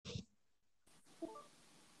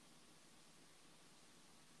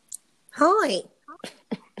Hi.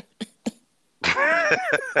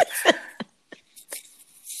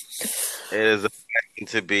 It is a blessing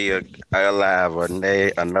to be alive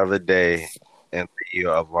another day in the year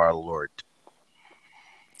of our Lord.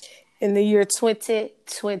 In the year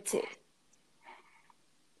 2020.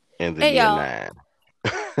 In the Hey year y'all. nine.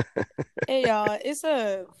 Hey y'all. It's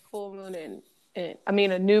a full moon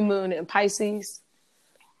a new moon in Pisces.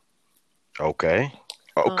 Okay.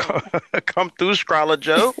 Oh, come through, Scrawler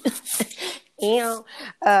Joe.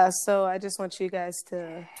 So I just want you guys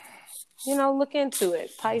to, look into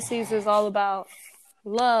it. Pisces is all about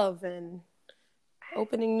love and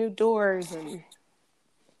opening new doors and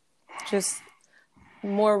just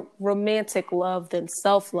more romantic love than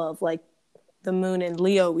self-love, like the moon in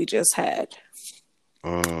Leo we just had.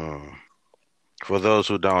 For those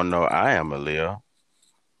who don't know, I am a Leo.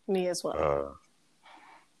 Me as well.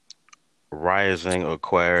 Rising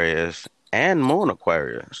Aquarius and Moon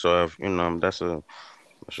Aquarius. So if that's a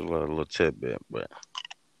little tidbit, but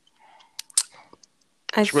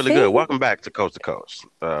it's really good. Welcome back to Coast,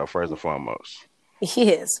 first and foremost.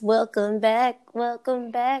 Yes, welcome back.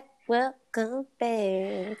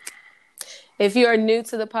 If you are new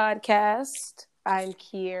to the podcast, I'm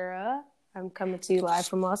Kiera. I'm coming to you live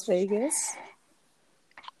from Las Vegas.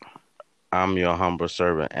 I'm your humble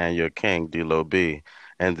servant and your king, D-Lo B.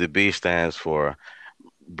 And the B stands for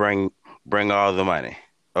bring all the money.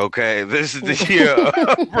 Okay, this is the year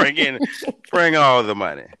of bring all the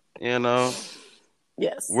money.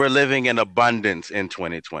 Yes. We're living in abundance in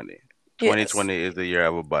 2020. 2020 is the year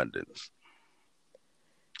of abundance.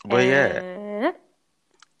 But yeah,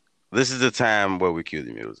 this is the time where we cue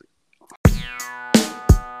the music.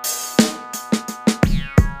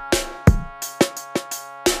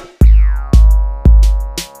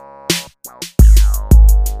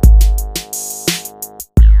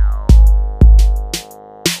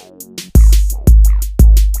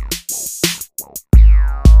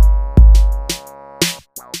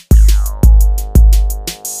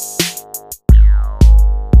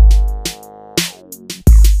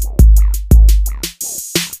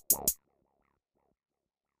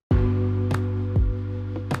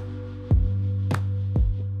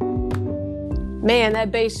 Man,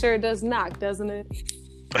 that bass sure does knock, doesn't it?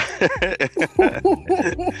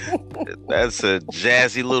 That's a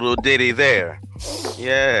jazzy little ditty there.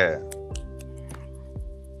 Yeah.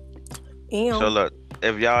 Ew. So look,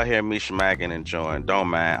 if y'all hear me smacking and enjoying, don't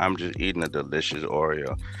mind. I'm just eating a delicious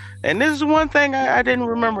Oreo. And this is one thing I didn't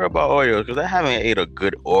remember about Oreos, because I haven't ate a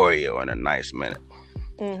good Oreo in a nice minute.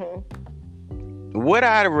 What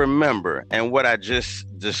I remember and what I just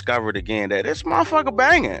discovered again, that this motherfucker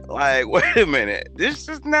banging. Like, wait a minute. This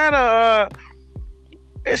is not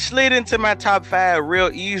it slid into my top 5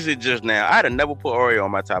 real easy just now. I'd have never put Oreo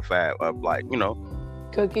on my top 5 of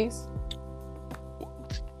cookies.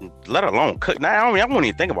 Let alone cook. Now, I won't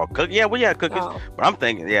even think about cookies. Yeah, well, yeah, cookies. Oh. But I'm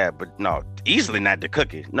thinking, but no, easily not the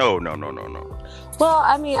cookies. No. Well,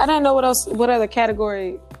 I mean, I didn't know what other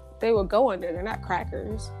category they would go under. They're not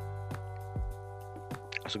crackers.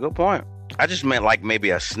 That's a good point. I just meant like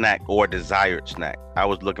maybe a snack or desired snack. I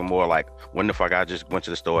was looking more like, when the fuck I just went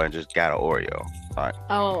to the store and just got an Oreo. All right.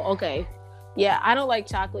 Oh, okay. Yeah, I don't like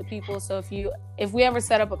chocolate people. So if we ever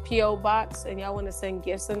set up a P.O. box and y'all want to send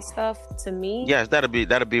gifts and stuff to me, yes, that'll be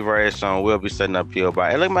very soon. We'll be setting up P.O.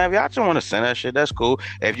 box. Hey, look, man, if y'all just want to send that shit, that's cool.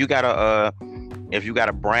 If you got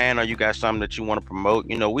a brand or you got something that you want to promote,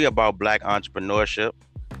 we about Black entrepreneurship.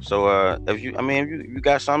 So if you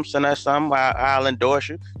got something, send us something. I'll endorse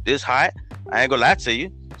you. This hot, I ain't gonna lie to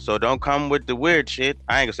you. So don't come with the weird shit.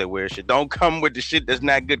 I ain't gonna say weird shit. Don't come with the shit that's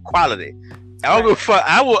not good quality. I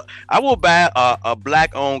will buy a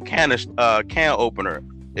black owned can opener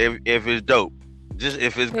if it's dope. Just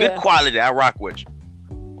if it's good quality, I rock with you.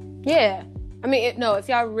 Yeah, I mean, if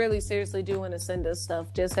y'all really seriously do want to send us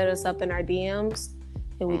stuff, just hit us up in our DMs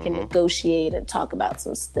and we can negotiate and talk about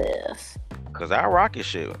some stuff. Cause I rock your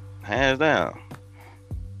shit, hands down.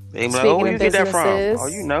 They be like, where you get that from?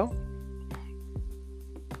 Oh,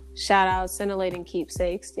 Shout out Scintillating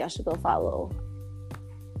Keepsakes. Y'all should go follow.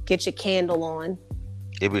 Get your candle on.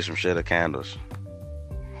 It be some shit of candles.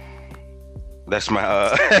 That's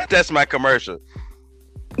my commercial.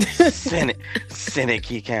 Senate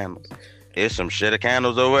key candles. It's some shit of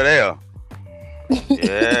candles over there.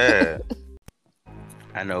 Yeah.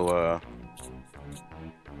 I know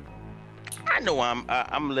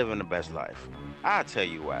I'm living the best life. I'll tell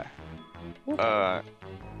you why.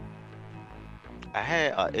 I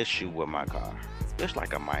had an issue with my car. It's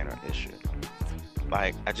like a minor issue.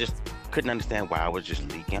 Like, I just couldn't understand why I was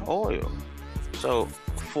just leaking oil. So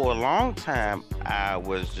for a long time, I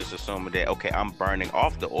was just assuming that, okay, I'm burning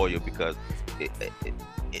off the oil because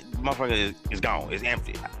motherfucker is gone, it's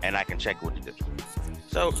empty, and I can check it with the dish.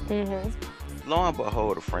 So, lo and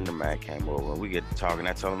behold, a friend of mine came over and we get to talking.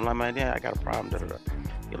 I told him, like, man, yeah, I got a problem. Da, da, da.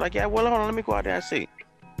 He's like, yeah, well, hold on, let me go out there and see.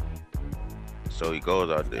 So he goes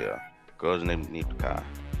out there, goes underneath the car,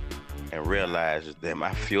 and realizes that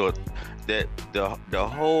my fuel, that the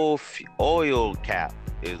whole oil cap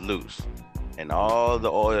is loose, and all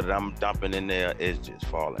the oil that I'm dumping in there is just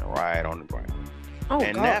falling right on the ground. Oh,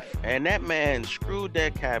 and God. that man screwed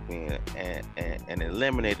that cap in and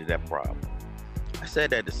eliminated that problem. I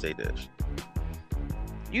said that to say this.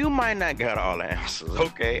 You might not got all the answers,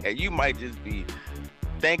 okay? And you might just be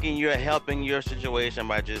thinking you're helping your situation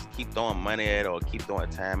by just keep throwing money at it or keep throwing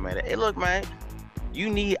time at it. Hey, look, man,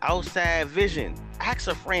 you need outside vision. Ask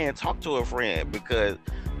a friend, talk to a friend, because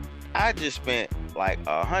I just spent like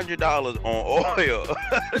 $100 on oil.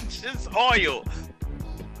 Just oil.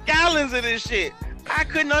 Gallons of this shit. I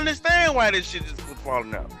couldn't understand why this shit just was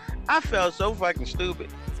falling out. I felt so fucking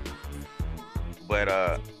stupid. But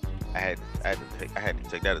I had to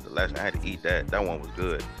take that as a lesson. I had to eat that. That one was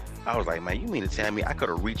good. I was like, man, you mean to tell me I could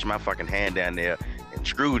have reached my fucking hand down there and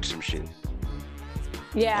screwed some shit?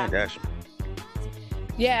 Yeah. Man, that's...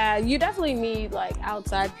 Yeah, you definitely need like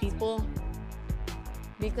outside people,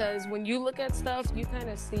 because when you look at stuff, you kind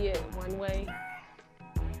of see it one way.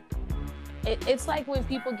 It's like when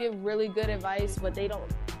people give really good advice, but they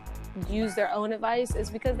don't use their own advice. It's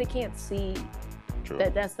because they can't see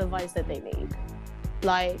that that's the advice that they need.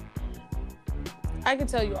 Like, I could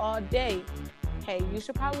tell you all day, hey, you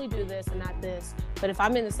should probably do this and not this. But if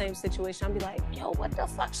I'm in the same situation, I'll be like, yo, what the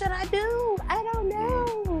fuck should I do? I don't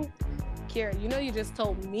know. Kira, you know, you just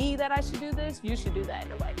told me that I should do this. You should do that.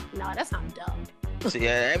 And I'm like, no, that's not dumb. See,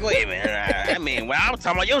 wait a minute. I mean, well, I'm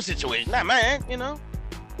talking about your situation, not mine, you know?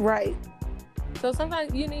 Right. So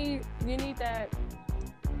sometimes you need that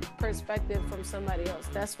perspective from somebody else.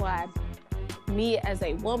 That's why me as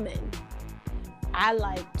a woman, I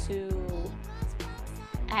like to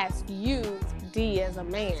ask you, D, as a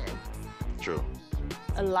man, True.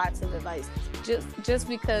 Lots of advice. Just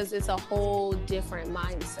because it's a whole different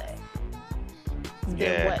mindset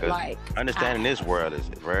than what, like, understanding this world is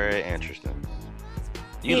very interesting.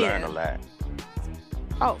 You learn a lot.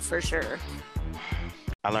 Oh, for sure.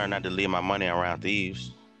 I learned not to leave my money around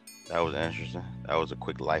thieves. That was interesting. That was a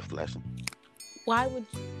quick life lesson. Why would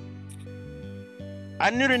you?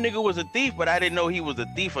 I knew the nigga was a thief, but I didn't know he was a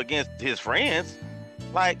thief against his friends.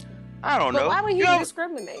 Like, I don't know. Why would he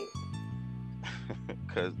discriminate?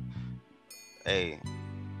 Because, hey.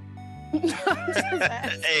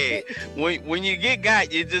 Hey, when you get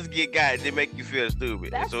got, you just get got. They make you feel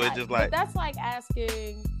stupid. That's so like, it's just like... That's like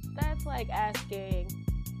asking,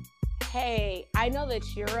 hey, I know that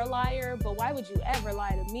you're a liar, but why would you ever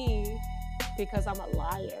lie to me? Because I'm a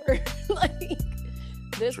liar. Like,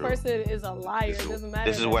 this True. person is a liar. It doesn't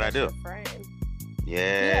matter. This is what I do. Friend.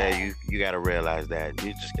 Yeah, you gotta realize that.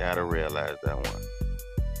 You just gotta realize that one.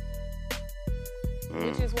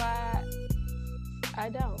 Which is why I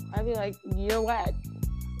don't. I'd be like, you're whack.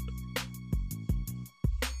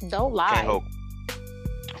 Don't lie.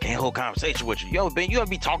 Can't hold conversation with you. Yo, Ben, you ever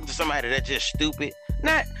be talking to somebody that's just stupid?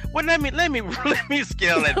 Not, well, let me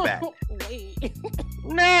scale that back. Wait.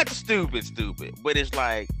 Not stupid, but it's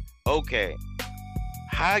like, okay,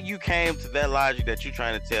 how you came to that logic that you're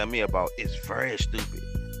trying to tell me about is very stupid.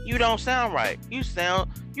 You don't sound right. You sound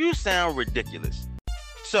ridiculous.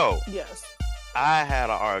 So, yes, I had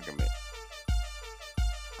an argument.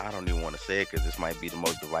 I don't even want to say it because this might be the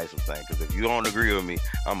most divisive thing. Because if you don't agree with me,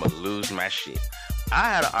 I'm gonna lose my shit. I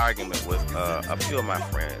had an argument with a few of my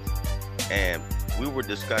friends, and we were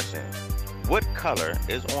discussing what color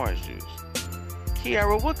is orange juice.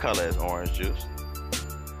 Kiara, what color is orange juice?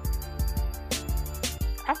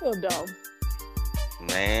 I feel dumb.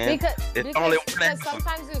 Man, because only one answer.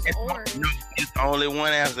 Sometimes it's orange. No, it's only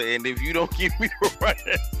one answer, and if you don't give me the right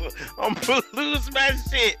answer, I'm gonna lose my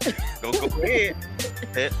shit. Don't go ahead.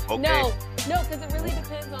 Okay. No, because it really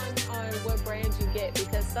depends on what brand you get.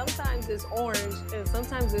 Because sometimes it's orange and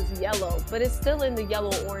sometimes it's yellow, but it's still in the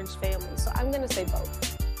yellow-orange family. So I'm gonna say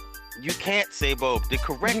both. You can't say both. The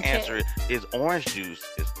correct answer is orange juice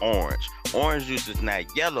is orange. Orange juice is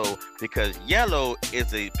not yellow because yellow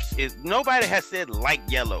is nobody has said light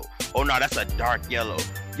yellow. Oh no, that's a dark yellow.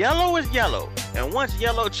 Yellow is yellow. And once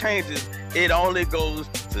yellow changes, it only goes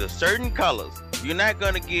to certain colors. You're not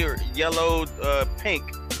gonna get yellow pink.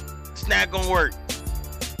 It's not gonna work.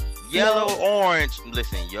 Yellow orange.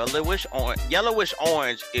 Listen, yellowish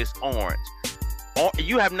orange is orange.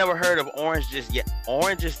 You have never heard of orange just yet.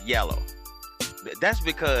 Orange is yellow. That's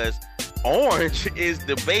because orange is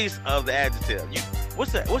the base of the adjective.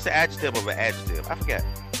 What's the adjective of an adjective? I forgot.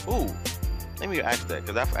 Ooh, let me ask that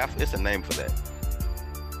because it's a name for that.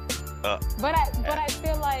 But I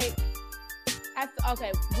feel like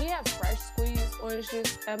okay, we have fresh squeezed orange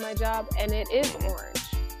juice at my job, and it is orange.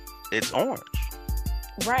 It's orange,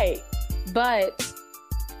 right? But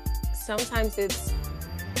sometimes it's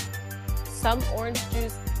some orange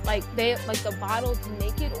juice. Like the bottled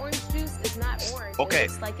naked orange juice is not orange. Okay,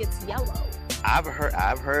 it's like it's yellow. I've heard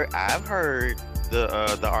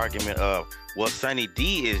the argument of, well, Sunny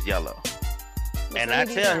D is yellow, and I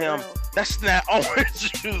tell him real. That's not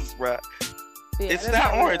orange juice, bro. Yeah, it's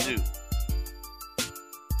not orange juice.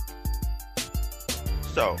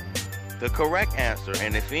 So, the correct answer,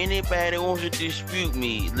 and if anybody wants to dispute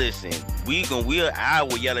me, listen, I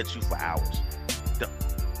will yell at you for hours.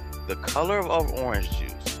 The color of orange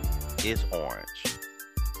juice is orange.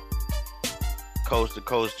 Coast to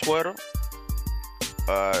Coast Twitter.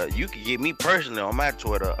 You can get me personally on my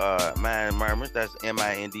Twitter, Mind Murmurs. That's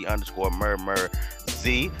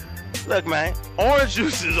MIND_murmur_Z. Look, man, orange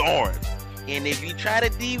juice is orange. And if you try to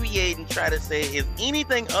deviate and try to say it's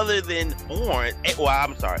anything other than orange, well,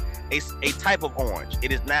 I'm sorry, a type of orange.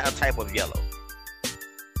 It is not a type of yellow.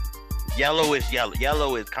 Yellow is yellow.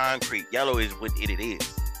 Yellow is concrete. Yellow is what it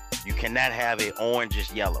is. You cannot have it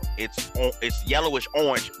orangish yellow. It's yellowish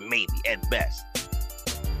orange, maybe at best.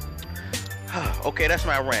 Okay, that's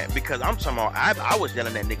my rant because I'm talking about. I was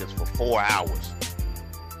yelling at niggas for 4 hours.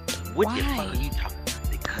 What the fuck are you talking about?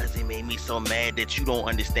 Because it made me so mad that you don't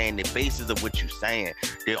understand the basis of what you're saying.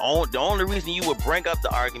 The only reason you would bring up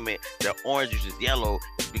the argument that orange juice is yellow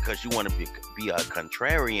is because you want to be a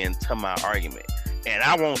contrarian to my argument, and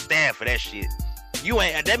I won't stand for that shit.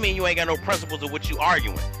 That means you ain't got no principles of what you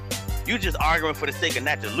arguing. You just arguing for the sake of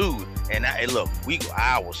not to lose. And look,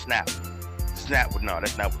 I will snap. No,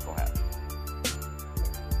 that's not what's gonna happen.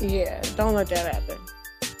 Yeah, don't let that happen.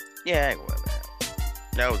 Yeah, I ain't gonna let that happen.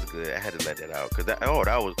 That was good. I had to let that out because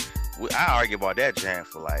I argued about that jam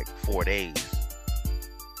for like 4 days.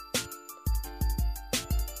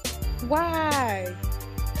 Why?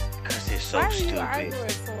 Because it's so stupid. Why are you arguing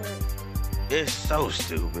for it? It's so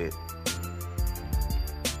stupid.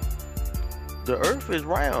 The earth is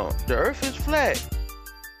round. The earth is flat.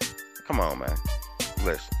 Come on, man.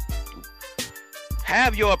 Listen.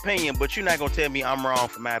 Have your opinion, but you're not going to tell me I'm wrong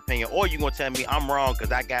for my opinion, or you're going to tell me I'm wrong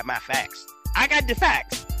because I got my facts. I got the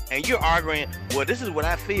facts. And you're arguing, well, this is what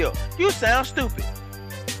I feel. You sound stupid.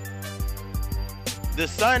 The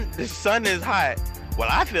sun is hot. Well,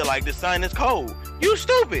 I feel like the sun is cold. You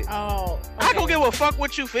stupid. Oh, okay. I don't give a fuck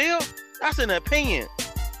what you feel. That's an opinion.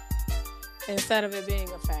 Instead of it being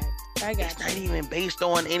a fact. It's not even based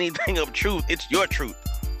on anything of truth. It's your truth.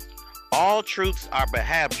 All truths are but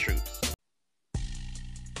half truths.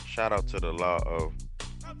 Shout out to the law of.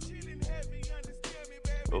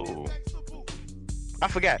 Oh, I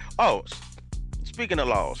forgot. Oh, speaking of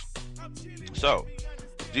laws. So,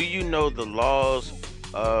 do you know the laws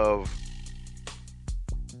of?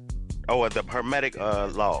 The Hermetic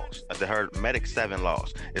laws, the Hermetic 7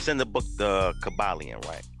 laws. It's in the book, the Kabbalion,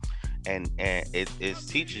 right? And it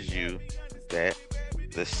teaches you that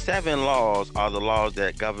the 7 laws are the laws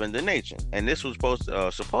that govern the nature. And this was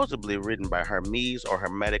supposedly written by Hermes or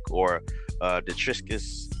Hermetic or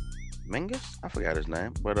Detriscus Mingus. I forgot his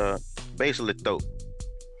name, but basically dope.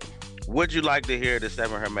 Would you like to hear the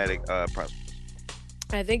 7 Hermetic principles?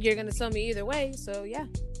 I think you're gonna tell me either way, so yeah.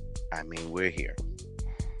 I mean, we're here.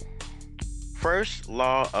 First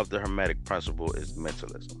law of the Hermetic principle is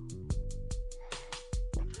mentalism.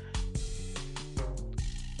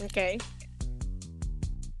 Okay.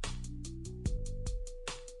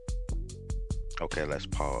 Okay, let's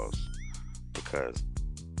pause because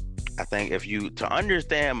I think to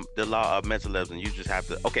understand the law of mentalism, you just have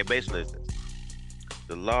to. Okay, basically, it's this.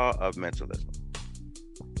 The law of mentalism.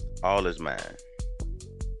 All is mind.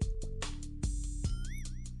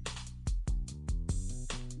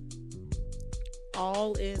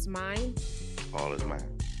 All is mine. All is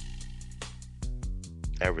mine.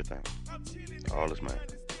 Everything. All is mine.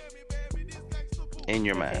 In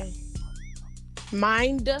your mind.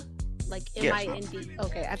 Mind, like M-I-N-D. Yes,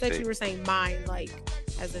 okay, I thought you were saying mind, like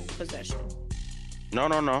as in possession. No.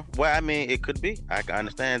 Well, I mean, it could be. I can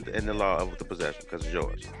understand in the law of the possession because it's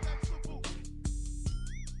yours.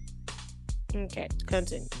 Okay,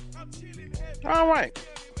 continue. All right.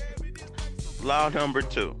 Law number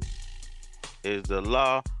 2 is the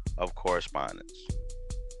law of correspondence.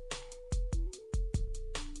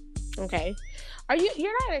 Okay.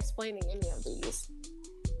 You're not explaining any of these.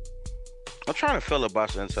 I'm trying to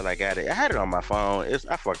filibuster until I got it. I had it on my phone.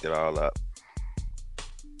 I fucked it all up.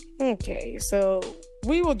 Okay, so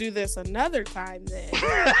we will do this another time then.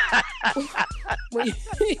 when, you,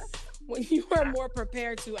 when you are more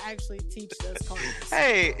prepared to actually teach this class.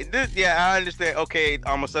 Hey, I understand. Okay,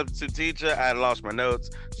 I'm a substitute teacher. I lost my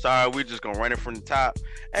notes. Sorry, we're just gonna run it from the top.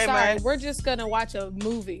 Hey, Sorry, man, we're just gonna watch a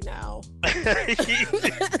movie now.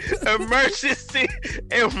 emergency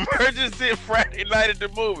Friday night at the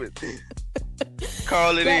movies.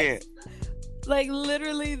 Call it in. Like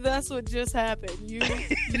literally, that's what just happened. You.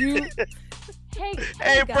 Hey,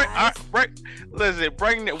 guys. Bring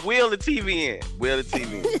wheel the TV in.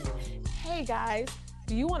 Hey guys,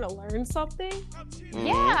 do you want to learn something? Mm-hmm.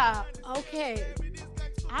 Yeah. Okay.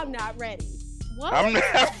 I'm not ready. What? I'm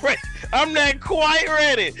not ready. I'm not quite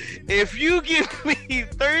ready. If you give me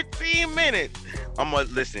 13 minutes, I'm gonna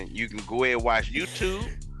listen. You can go ahead and watch YouTube.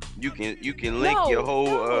 You can link your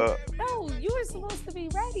whole. No, you were supposed to be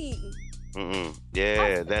ready.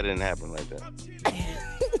 Yeah, that didn't happen like that.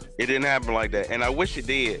 It didn't happen like that, and I wish it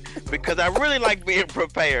did because I really like being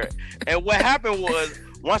prepared. And what happened was,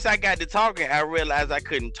 once I got to talking, I realized I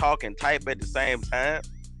couldn't talk and type at the same time.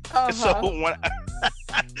 Uh-huh.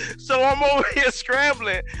 So I'm over here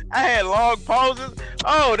scrambling. I had long pauses.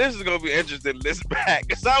 Oh, this is gonna be interesting to listen back.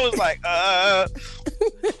 Cause I was like, yeah,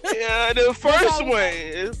 the first one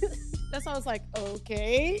is. That's why I was like,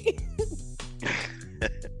 okay.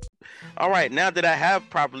 All right, now that I have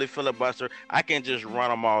properly filibuster, I can just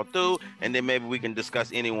run them all through, and then maybe we can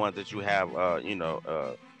discuss any ones that you have,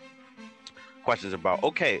 questions about.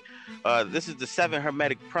 Okay, this is the 7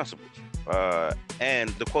 Hermetic principles, and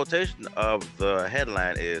the quotation of the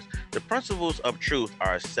headline is, "The principles of truth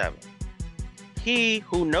are 7. He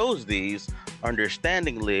who knows these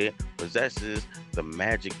understandingly possesses the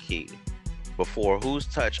magic key, before whose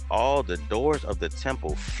touch all the doors of the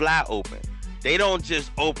temple fly open." They don't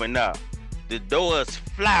just open up. The doors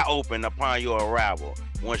fly open upon your arrival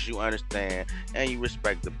once you understand and you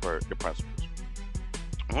respect the principles.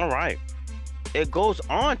 All right. It goes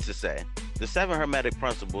on to say, the 7 Hermetic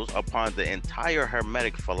principles upon the entire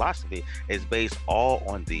Hermetic philosophy is based all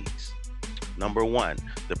on these. Number 1,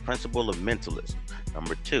 the principle of mentalism.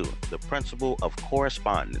 Number 2, the principle of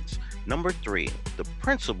correspondence. Number 3, the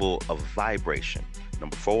principle of vibration.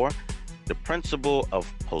 Number 4, the principle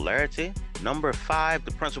of polarity. Number 5,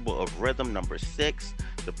 the principle of rhythm. Number 6,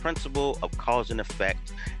 the principle of cause and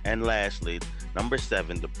effect. And lastly, number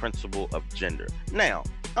 7, the principle of gender. Now,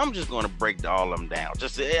 I'm just going to break all of them down.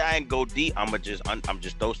 I ain't go deep. I'm just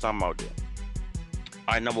throw something out there.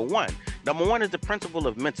 All right, number one is the principle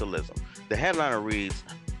of mentalism. The headliner reads,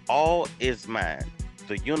 "All is mind,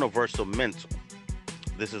 the universal mental."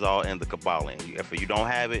 This is all in the Kabbalah. If you don't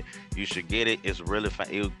have it, you should get it. It's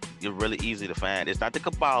really easy to find. It's not the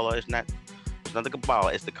Kabbalah. It's not the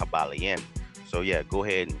Kabbalah. It's the Kabbalion. So yeah, go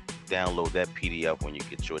ahead and download that PDF when you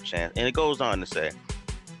get your chance. And it goes on to say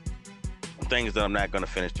things that I'm not going to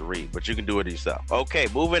finish to read, but you can do it yourself. Okay,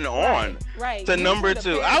 moving on to number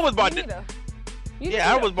 2. I was about to.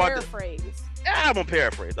 I was about to paraphrase. I'm gonna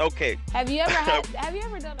paraphrase. Okay. Have you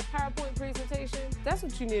ever done a PowerPoint presentation? That's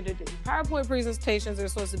what you need to do. PowerPoint presentations are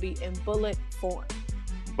supposed to be in bullet form.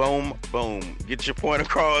 Boom, boom. Get your point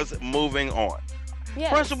across. Moving on.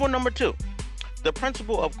 Yes. Principle number 2, the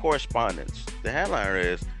principle of correspondence. The headliner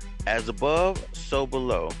is, "As above, so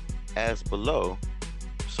below. As below,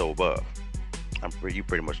 so above." You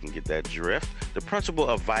pretty much can get that drift. The principle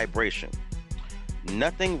of vibration.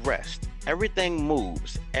 Nothing rests. Everything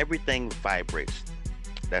moves. Everything vibrates.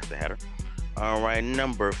 That's the header. All right.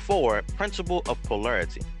 Number 4, principle of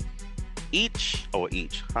polarity.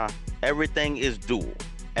 Everything is dual.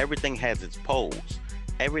 Everything has its poles.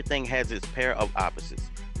 Everything has its pair of opposites.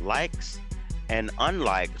 Likes and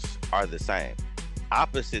unlikes are the same.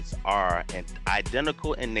 Opposites are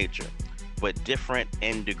identical in nature, but different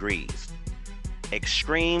in degrees.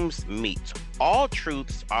 Extremes meet. All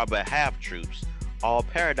truths are but half truths. All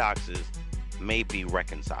paradoxes may be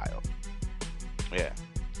reconciled. Yeah.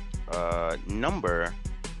 Number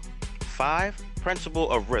 5,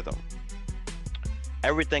 principle of rhythm.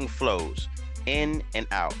 Everything flows in and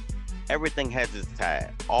out. Everything has its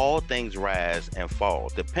tide. All things rise and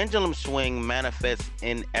fall. The pendulum swing manifests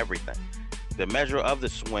in everything. The measure of the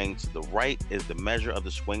swing to the right is the measure of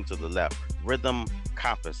the swing to the left. Rhythm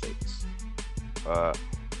compensates.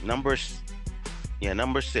 Number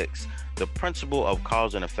 6, the principle of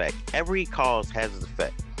cause and effect. Every cause has its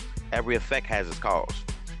effect. Every effect has its cause.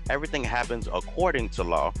 Everything happens according to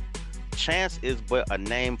law. Chance is but a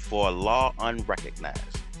name for a law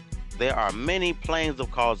unrecognized. There are many planes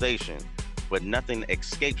of causation, but nothing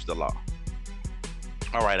escapes the law.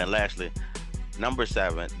 All right, and lastly, Number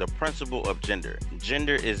 7, the principle of gender.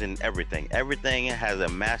 Gender is in everything. Everything has a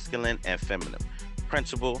masculine and feminine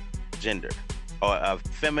principle, gender, or a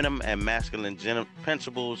feminine and masculine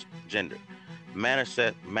principles, gender.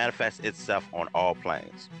 Manifests itself on all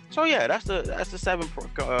planes. So yeah, that's the 7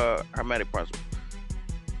 hermetic principles.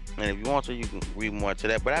 And if you want to, you can read more to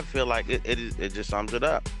that. But I feel like it just sums it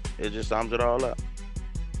up. It just sums it all up.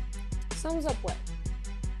 Sums up what?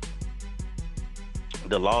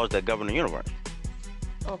 The laws that govern the universe.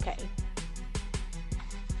 Okay.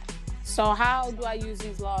 So how do I use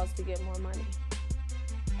these laws to get more money?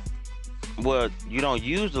 Well, you don't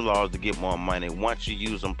use the laws to get more money. Once you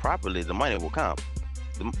use them properly, the money will come.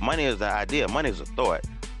 The money is the idea. Money is a thought.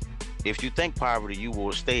 If you think poverty, you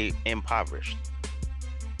will stay impoverished.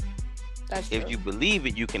 That's true. If you believe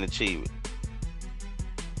it, you can achieve it.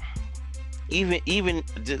 Even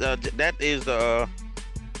that is the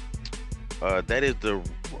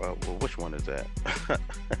which one is that?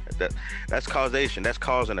 That's causation. That's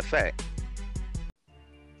cause and effect.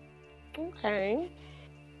 Okay.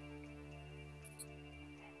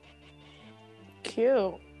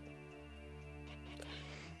 Cute.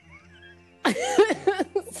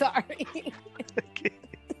 Sorry.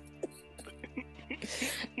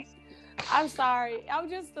 I'm sorry. I'm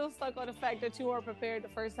just still stuck on the fact that you weren't prepared the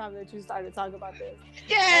first time that you started talking about this.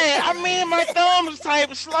 Yeah, I mean, my thumbs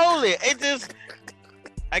type slowly.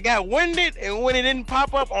 I got winded, and when it didn't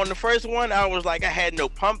pop up on the first one, I was like, I had no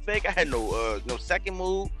pump fake. I had no second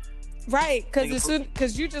move. Right,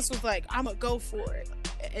 because you just was like, I'm gonna go for it.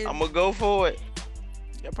 I'm gonna go for it.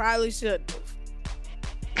 You probably should.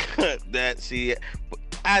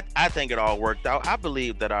 I think it all worked out. I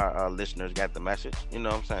believe that our listeners got the message. You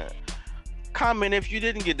know what I'm saying? Comment if you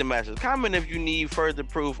didn't get the message. Comment if you need further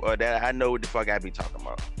proof or that I know what the fuck I be talking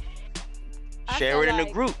about. Share it in the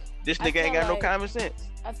group. This nigga ain't got no common sense.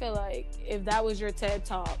 I feel like if that was your TED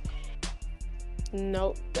Talk,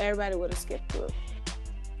 nope, everybody would have skipped through.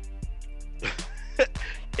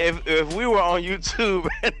 If we were on YouTube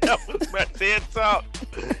and that was my TED Talk,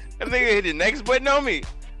 that nigga hit the next button on me.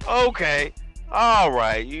 Okay. All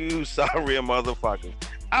right. You sorry motherfuckers.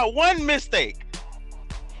 One mistake.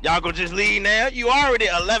 Y'all gonna just leave now? You already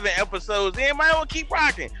 11 episodes in. Might want to keep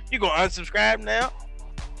rocking. You gonna unsubscribe now?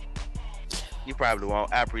 You probably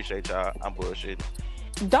won't. I appreciate y'all. I'm bullshitting.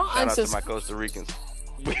 Don't Shout out to my Costa Ricans.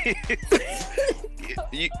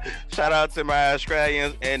 Shout out to my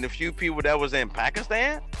Australians and the few people that was in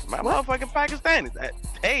Pakistan. My motherfucking Pakistanis.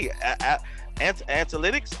 Hey,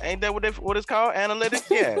 analytics, ain't that what it's called? Analytics?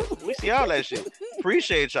 Yeah, we see all that shit.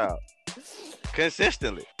 Appreciate y'all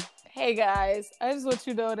consistently. Hey guys, I just want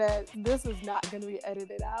you to know that this is not going to be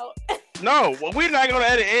edited out. No, we're not going to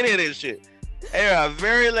edit any of this shit. There are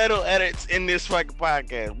very little edits in this fucking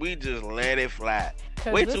podcast. We just let it fly.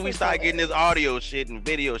 Wait till we start getting this audio shit and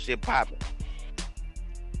video shit popping.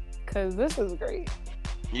 Cause this is great.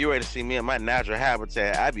 You ready to see me in my natural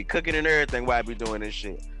habitat? I be cooking and everything while I be doing this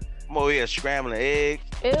shit. I'm over here scrambling eggs.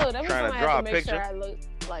 Ew, that means trying I to draw have to a make picture. sure I look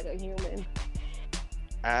like a human.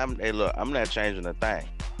 Hey, look, I'm not changing a thing.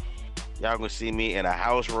 Y'all gonna see me in a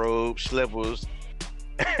house robe, slippers,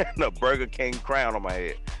 and a Burger King crown on my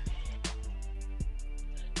head.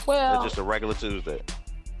 Well, it's just a regular Tuesday.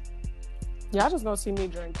 Y'all just gonna see me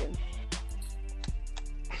drinking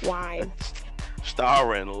wine.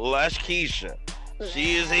 Starring Lush Keisha.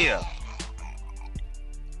 She is here.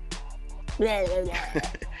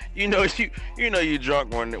 You know you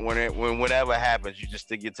drunk when whatever happens, you just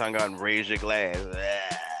stick your tongue out and raise your glass.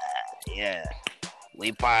 Yeah.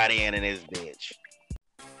 We partying in this bitch.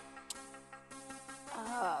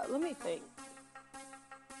 Let me think.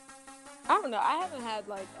 I don't know. I haven't had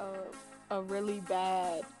like a really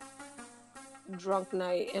bad drunk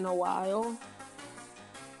night in a while.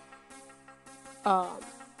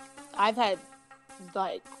 I've had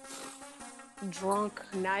like drunk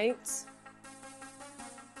nights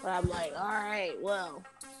where I'm like, all right, well,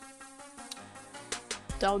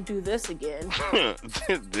 don't do this again.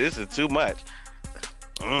 This is too much.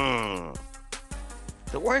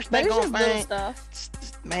 The worst thing on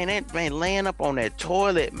man, laying up on that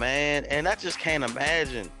toilet, man, and I just can't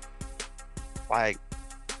imagine. Like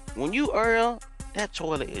when you Earl, that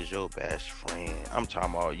toilet is your best friend. I'm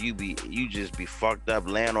talking about you just be fucked up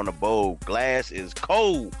laying on the bowl. Glass is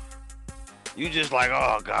cold. You just like,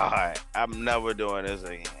 oh God, I'm never doing this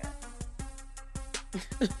again.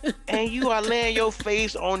 And you are laying your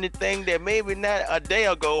face on the thing that maybe not a day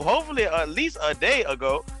ago, hopefully at least a day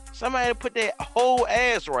ago, somebody put their whole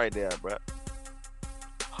ass right there, bro.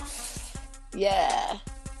 Yeah.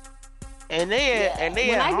 And they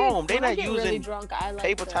at home. They not using really drunk, I like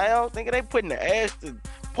paper towels. Thinking they putting the ass to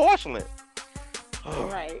porcelain.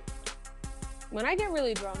 Right. When I get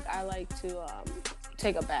really drunk, I like to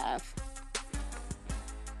take a bath.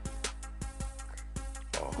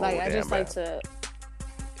 Like I just like to,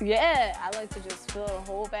 I like to just fill the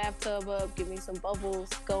whole bathtub up, give me some bubbles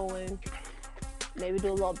going, maybe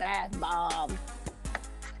do a little bath bomb,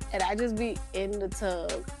 and I just be in the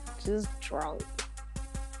tub, just drunk,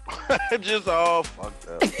 just all fucked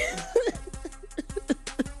up.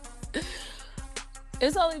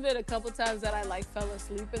 It's only been a couple times that I like fell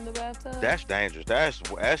asleep in the bathtub. That's dangerous.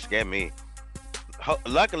 That scared me.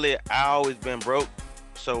 Luckily, I always been broke,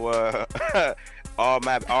 so all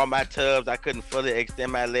my tubs I couldn't fully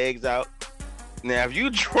extend my legs out. Now, if you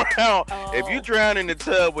drown in the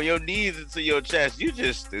tub with your knees into your chest, you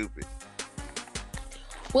just stupid.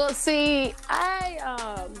 Well, see, I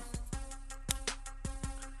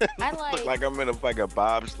like look like I'm in a fucking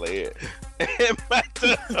bobsled in my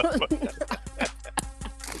tub.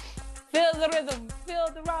 Feel the rhythm, feel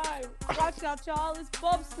the rhyme. Watch out, y'all! It's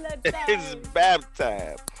bobsled time. It's bath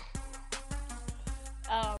time.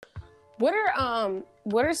 What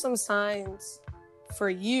are some signs for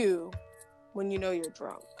you when you know you're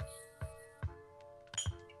drunk?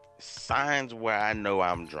 Signs where I know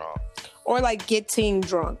I'm drunk. Or like getting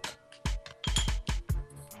drunk.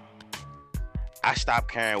 I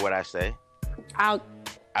stop caring what I say. I'm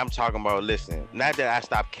talking about, listen, not that I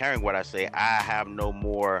stop caring what I say, I have no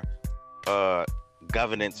more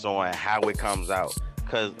governance on how it comes out.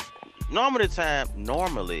 Because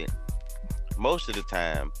most of the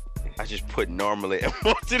time, I just put normally, and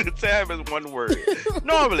most of the time is one word.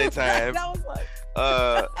 Normally time. That was like,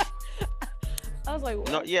 I was like, what?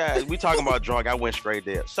 No, yeah, we talking about drunk. I went straight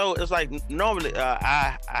there. So it's like normally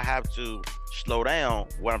I have to slow down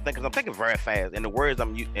what I'm thinking. I'm thinking very fast, and the words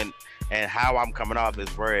I'm using and how I'm coming off is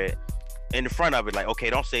very in the front of it. Like, okay,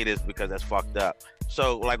 don't say this because that's fucked up.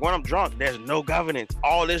 So like when I'm drunk, there's no governance.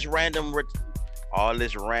 All this random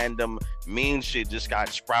mean shit just got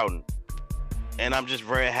sprouting, and I'm just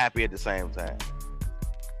very happy at the same time.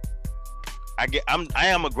 I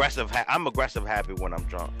am aggressive. I'm aggressive happy when I'm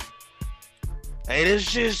drunk. Hey, this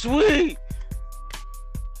shit sweet.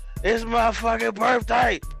 It's my fucking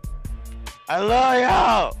birthday. I love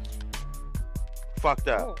y'all. Fucked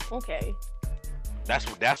up. Oh, okay. That's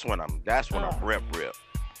when I'm rip.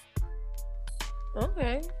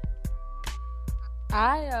 Okay.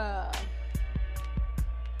 I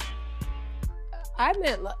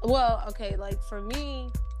meant, well, okay, like for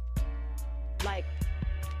me, like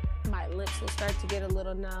my lips will start to get a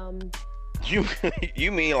little numb.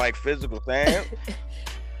 You mean like physical things?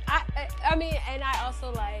 I mean, and I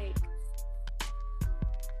also like,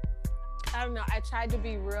 I don't know, I tried to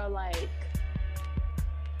be real like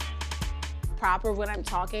proper when I'm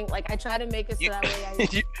talking. Like I try to make it so that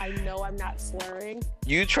way I know I'm not slurring.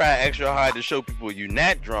 You try extra hard to show people you're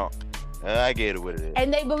not drunk. I get it what it is.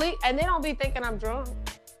 And they believe, and they don't be thinking I'm drunk.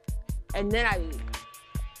 And then I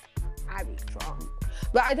be drunk.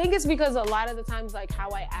 But I think it's because a lot of the times, like how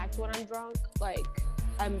I act when I'm drunk, like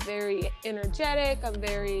I'm very energetic, I'm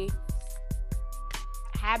very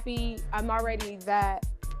happy. I'm already that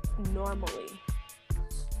normally.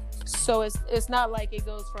 So it's not like it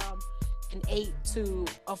goes from an 8 to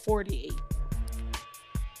a 48.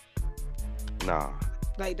 Nah.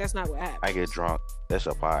 Like that's not what happens. I get drunk. It's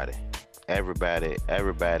a party. Everybody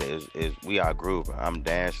is we are grooving. I'm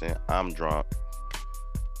dancing. I'm drunk.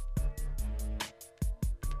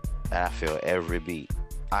 And I feel every beat.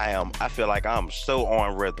 I feel like I'm so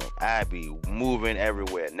on rhythm. I be moving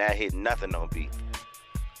everywhere, not hitting nothing on beat.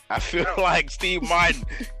 I feel like Steve Martin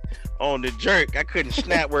on the jerk. I couldn't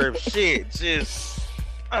snap word shit. Just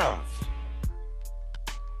your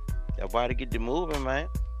body get to moving, man.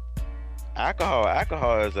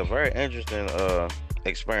 Alcohol is a very interesting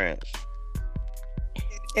experience.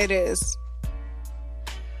 It is.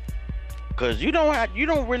 Cause you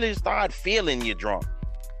don't really start feeling you're drunk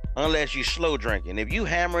unless you slow drinking. If you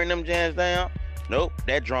hammering them jams down, nope,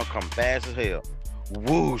 that drunk come fast as hell.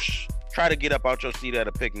 Whoosh. Try to get up out your seat at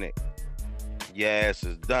a picnic. Yes,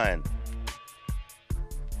 it's done.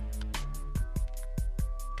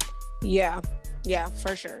 Yeah,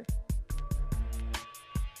 for sure.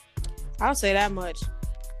 I'll say that much.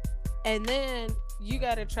 And then you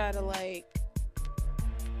gotta try to like,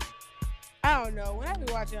 I don't know, when I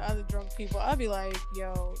be watching other drunk people, I'll be like,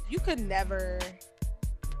 yo, you could never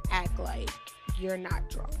act like you're not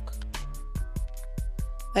drunk.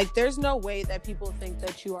 Like there's no way that people think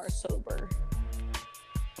that you are sober.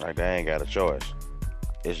 Like they ain't got a choice.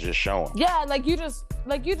 It's just showing. Yeah, like you just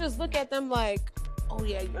look at them like, oh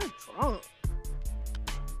yeah, you're drunk.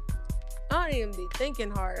 I don't even be thinking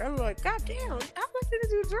hard. I'm like, God damn, how much did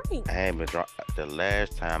you drink? I ain't been drunk. The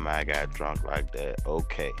last time I got drunk like that,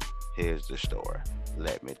 okay, here's the story.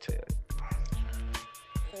 Let me tell you.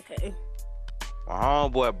 Okay. My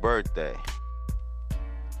homeboy birthday,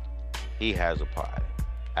 he has a party.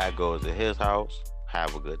 I goes to his house,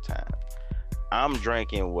 have a good time. I'm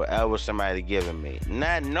drinking whatever somebody giving me,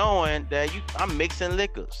 not knowing that I'm mixing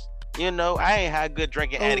liquors. You know, I ain't had good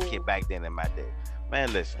drinking etiquette back then in my day.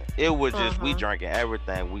 Man, listen, it was just we drinking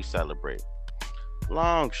everything we celebrate.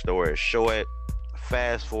 Long story short,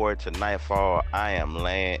 fast forward to nightfall, I am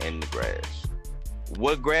laying in the grass.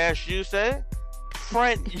 What grass you say?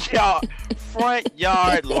 Front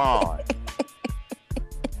yard lawn.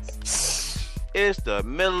 It's the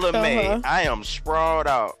middle of May. I am sprawled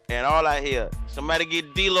out, and all I hear, somebody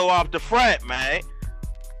get D-Lo off the front, man.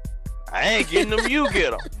 I ain't getting them, you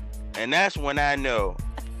get them. And that's when I know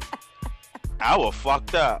I was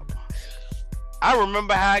fucked up. I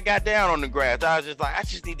remember how I got down on the grass. I was just like, I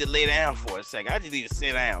just need to lay down for a second. I just need to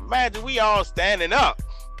sit down. Imagine we all standing up.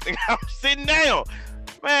 I'm sitting down.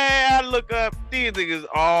 Man, I look up, these niggas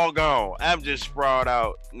all gone. I'm just sprawled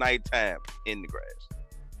out nighttime in the grass.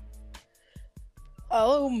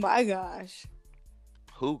 Oh my gosh.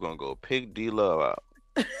 Who gonna go pick D-Love out?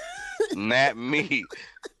 Not me.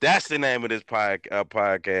 That's the name of this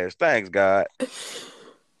podcast. Thanks, God.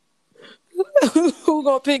 Who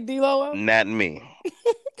gonna pick D-Lo up? Not me.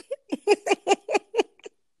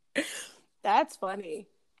 That's funny.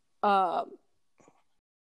 No,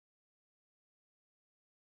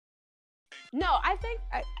 I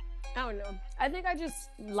don't know. I think I just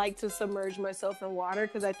like to submerge myself in water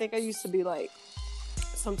because I think I used to be like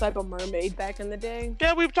some type of mermaid back in the day.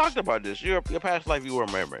 Yeah, we've talked about this. Your past life, you were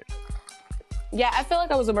a mermaid. Yeah, I feel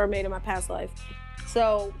like I was a mermaid in my past life.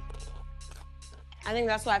 So I think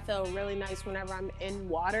that's why I feel really nice whenever I'm in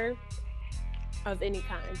water of any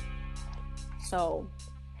kind. So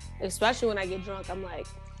especially when I get drunk, I'm like,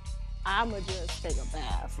 I'ma just take a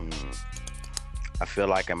bath. I feel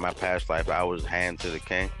like in my past life, I was hand to the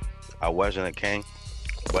king. I wasn't a king,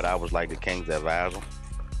 but I was like the king's advisor.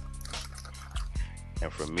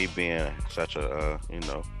 And for me being such a,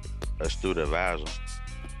 astute advisor,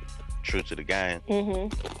 true to the game,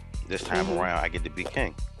 this time around, I get to be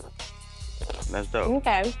king. And that's dope.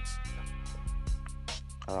 Okay.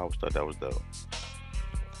 I always thought that was dope.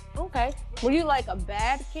 Okay. Were you like a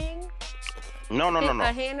bad king? No.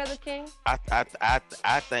 A hand of the king?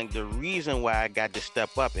 I think the reason why I got to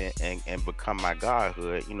step up and become my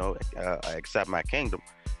godhood, accept my kingdom,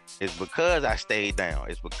 is because I stayed down.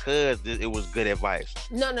 It's because it was good advice.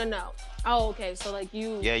 No. Oh, okay. So like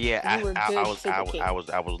you. Yeah. You were good I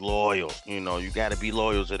was loyal. You got to be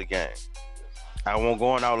loyal to the game. I won't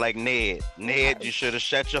going out like Ned. Ned, you should have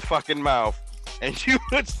shut your fucking mouth, and you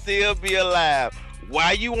would still be alive.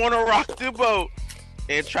 Why you want to rock the boat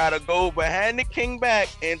and try to go behind the king back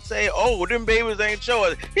and say, "Oh, them babies ain't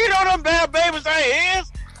yours"? You know them bad babies ain't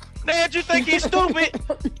his. Ned, you think he's stupid?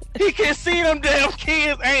 He can see them damn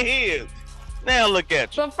kids ain't his. Now look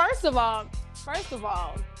at you. But first of all,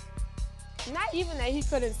 not even that he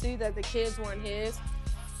couldn't see that the kids weren't his,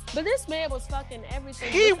 but this man was fucking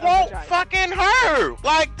everything. He won't fucking her.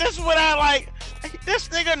 Like, this is what I like. This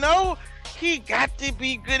nigga know he got to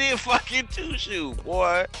be good at fucking two-shoe,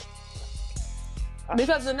 boy.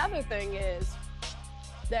 Because another thing is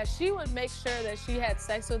that she would make sure that she had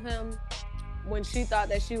sex with him when she thought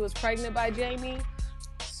that she was pregnant by Jamie.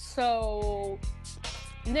 So,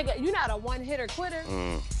 nigga, you're not a one-hitter quitter.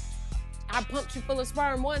 I pumped you full of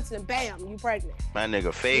sperm once and bam, you pregnant. My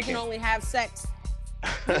nigga faking. You can only have sex.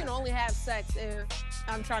 You can only have sex if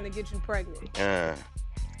I'm trying to get you pregnant.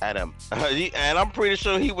 Adam. And I'm pretty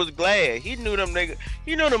sure he was glad. He knew them niggas.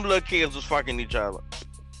 He knew them little kids was fucking each other.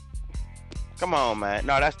 Come on, man.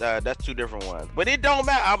 No, that's two different ones. But it don't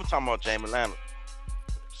matter. I was talking about Jamie Lannister.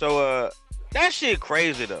 So, that shit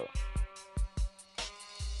crazy, though.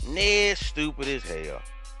 Ned stupid as hell.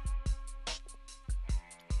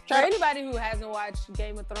 For anybody who hasn't watched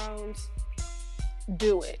Game of Thrones,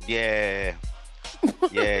 do it. Yeah,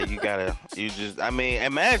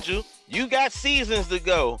 imagine you got seasons to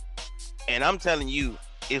go, and I'm telling you,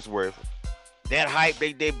 it's worth it. That hype,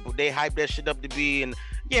 they hype that shit up to be, and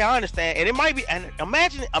yeah, I understand. And it might be, and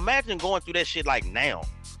imagine going through that shit like now,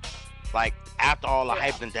 like after all the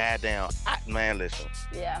hype and died down. Man, listen.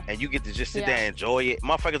 Yeah. And you get to just sit there and enjoy it.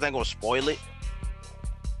 Motherfuckers ain't gonna spoil it.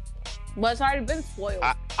 But it's already been spoiled.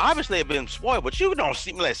 Obviously, it's been spoiled, but you don't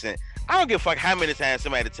see. Listen, I don't give a fuck how many times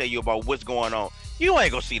somebody tell you about what's going on. You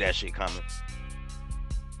ain't gonna see that shit coming.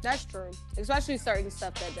 That's true. Especially certain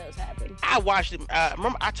stuff that does happen. I watched it.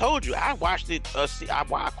 Remember, I told you I watched it.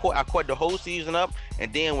 I caught the whole season up,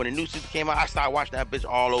 and then when the new season came out, I started watching that bitch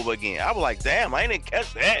all over again. I was like, damn, I didn't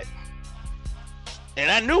catch that, and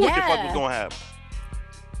I knew what the fuck was gonna happen.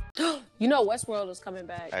 You know, Westworld is coming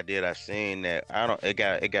back. I did. I seen that. I don't. It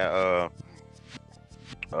got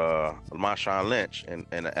Marshawn Lynch in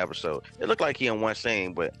the episode. It looked like he in one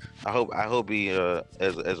scene, but I hope he as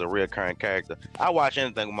a reoccurring character. I watch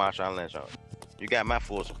anything with Marshawn Lynch on. You got my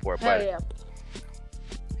full support, buddy.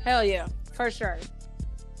 Hell yeah, for sure.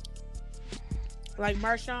 Like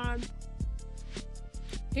Marshawn,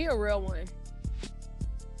 he a real one.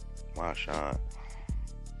 Marshawn,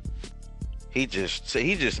 he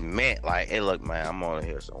just meant like, hey, look, man, I'm on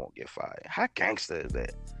here, so I won't get fired. How gangster is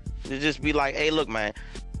that? To just be like, hey, look, man,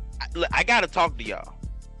 I gotta talk to y'all,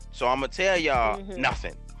 so I'm gonna tell y'all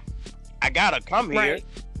nothing. I gotta come here. Right.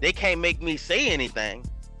 They can't make me say anything.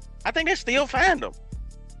 I think they still fined him.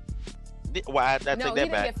 Well, I take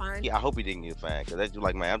that back. Yeah, I hope he didn't get fined, because that's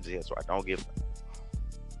like, man, I'm just here so I don't get fined.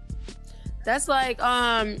 That's like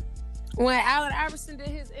when Allen Iverson did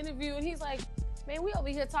his interview, and he's like, man, we over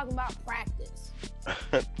here talking about practice.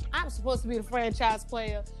 I'm supposed to be the franchise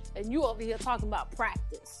player, and you over here talking about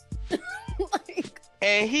practice. Like,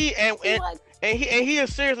 and he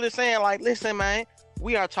is seriously saying, like, listen, man,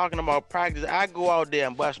 we are talking about practice. I go out there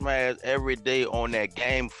and bust my ass every day on that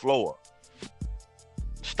game floor.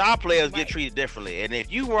 Star players get treated differently, and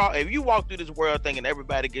if you walk through this world thinking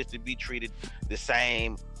everybody gets to be treated the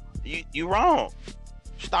same, you wrong.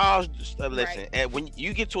 Stars, listen, and when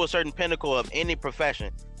you get to a certain pinnacle of any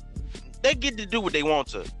profession, they get to do what they want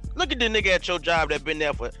to. Look at the nigga at your job that been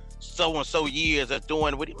there for so and so years that's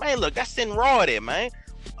doing what he, man, look, that's seniority, man.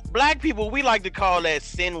 Black people, we like to call that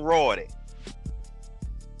seniority.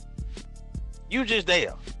 You just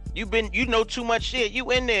there. You know too much shit.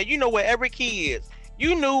 You in there. You know where every key is.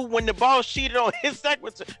 You knew when the boss cheated on his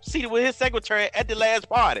secretary at the last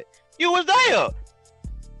party. You was there.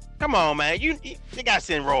 Come on, man. You got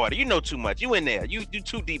seniority. You know too much. You in there. You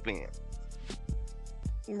too deep in.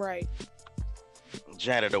 Right.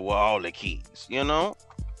 Janitor with all the keys, you know?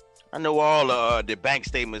 I know all the bank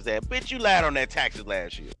statements that, bitch, you lied on that taxes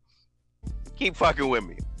last year. Keep fucking with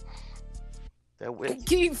me.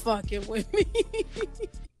 Keep fucking with me.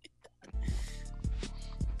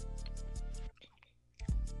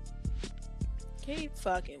 Keep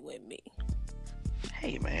fucking with me.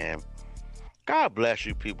 Hey, man. God bless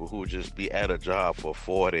you people who just be at a job for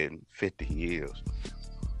 40 and 50 years.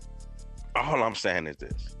 All I'm saying is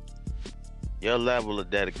this. Your level of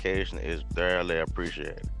dedication is thoroughly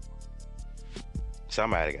appreciated.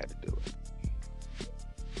 Somebody got to do it.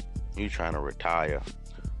 You trying to retire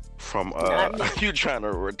from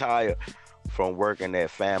working that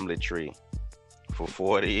family tree for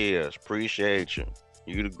 40 years. Appreciate you.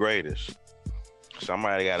 You the greatest.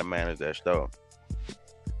 Somebody got to manage that store.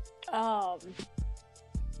 Because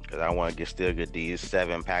I want to still get these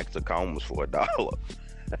 7 packs of combs for $1.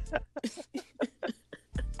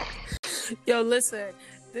 Yo, listen,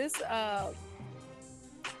 this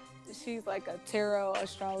she's like a tarot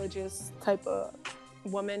astrologist type of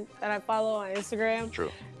woman that I follow on Instagram. True.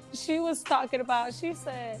 She was talking about, she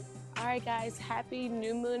said, all right, guys, happy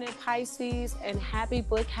new moon in Pisces and happy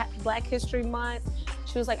Black History Month.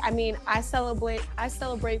 She was like, I mean, I celebrate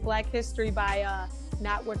Black History by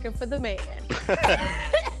not working for the man.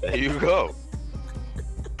 There you go.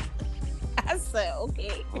 I said,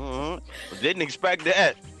 okay. Didn't expect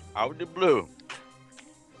that. Out the blue.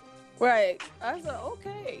 Right. I said,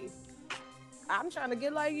 okay. I'm trying to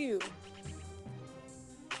get like you.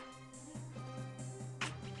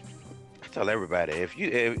 I tell everybody, if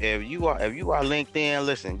you are LinkedIn,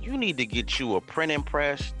 listen, you need to get you a printing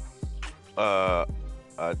press, a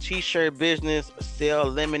t-shirt business, sell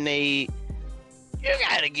lemonade. You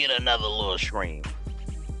gotta get another little stream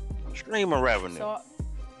of revenue.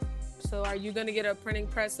 So are you gonna get a printing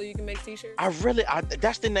press so you can make t-shirts?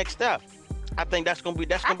 That's the next step. I think that's gonna be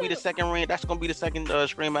the second ring. That's gonna be the second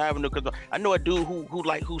stream of avenue, because I know a dude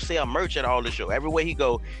who sell merch at all the show. Everywhere he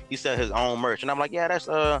go, he sell his own merch, and I'm like, yeah, that's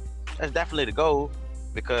definitely the goal,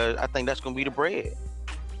 because I think that's gonna be the bread.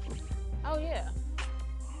 Oh yeah.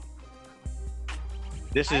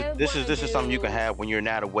 This is something you can have when you're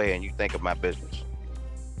not away and you think of my business.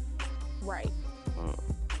 Right.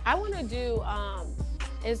 I want to do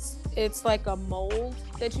it's like a mold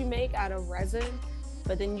that you make out of resin,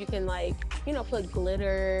 but then you can put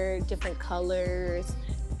glitter, different colors,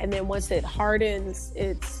 and then once it hardens,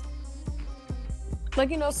 it's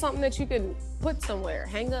like, something that you can put somewhere,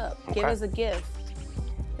 hang up, give as a gift.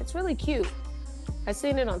 It's really cute. I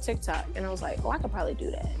seen it on TikTok, and I was like, oh, I could probably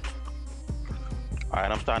do that. All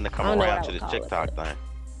right, I'm starting to come around to the TikTok thing.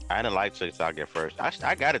 I didn't like TikTok at first.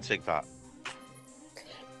 I got a TikTok.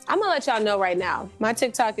 I'm gonna let y'all know right now. My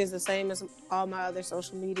TikTok is the same as all my other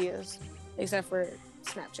social medias, except for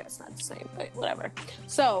Snapchat's not the same, but whatever.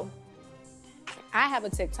 So I have a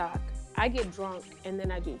TikTok. I get drunk and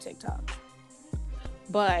then I do TikTok.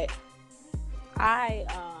 But I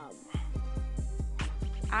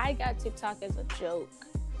got TikTok as a joke,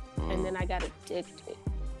 and then I got addicted.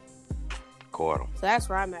 Quarter. So that's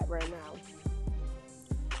where I'm at right now.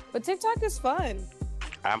 But TikTok is fun.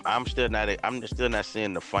 I'm still not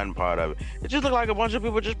seeing the fun part of it. It just look like a bunch of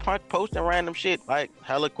people just posting random shit like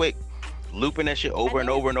hella quick, looping that shit over and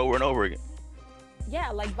over and over and over again.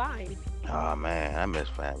 Yeah, like Vine. Oh man, I miss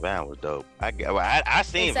Vine. Vine was dope. I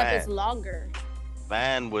seen Except Vine. It's longer.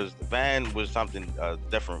 Vine was something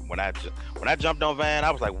different. When I jumped on Vine,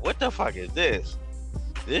 I was like, what the fuck is this?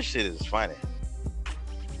 This shit is funny.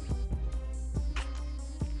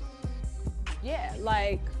 Yeah,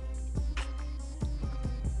 like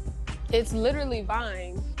it's literally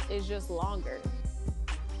Vine. It's just longer.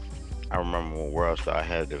 I remember when World Star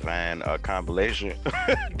had the Vine compilation.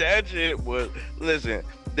 That shit was, listen,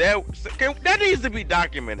 that needs to be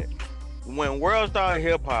documented. When World Star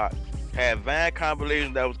Hip Hop had Vine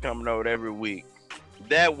compilation that was coming out every week,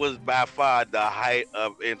 that was by far the height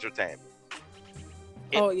of entertainment.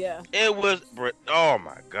 It was, oh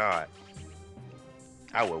my God.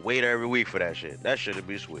 I would wait every week for that shit. That shit would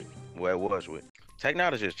be sweet. Well, it was sweet.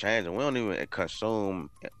 Technology is changing. We don't even consume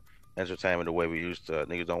entertainment the way we used to.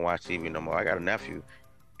 Niggas don't watch TV no more. I got a nephew.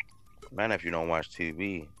 My nephew don't watch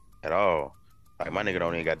TV at all. Like, my nigga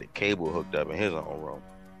don't even got the cable hooked up in his own room.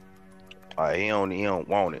 He don't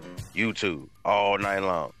want it. YouTube all night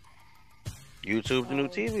long. YouTube's the new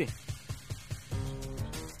TV.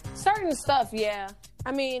 Certain stuff, yeah.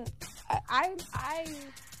 I mean, I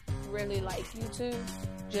really like YouTube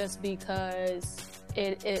just because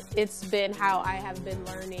it's been how I have been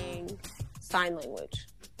learning sign language.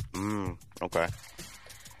 Okay.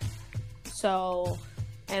 So,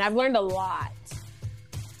 and I've learned a lot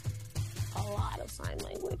of sign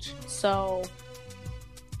language. So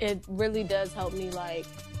it really does help me like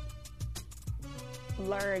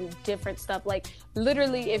learn different stuff. Like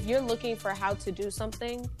literally, if you're looking for how to do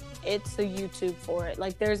something, it's a YouTube for it.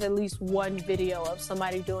 Like there's at least one video of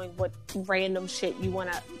somebody doing what random shit you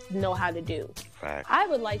want to know how to do. Right. I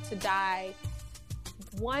would like to dye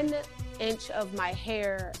 1 inch of my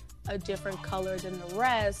hair a different color than the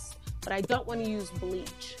rest, but I don't want to use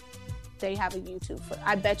bleach. They have a YouTube for,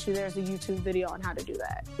 I bet you there's a YouTube video on how to do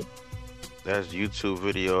that. There's YouTube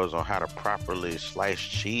videos on how to properly slice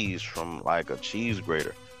cheese from like a cheese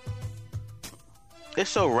grater. It's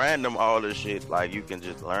so random, all this shit. Like, you can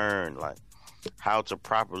just learn like how to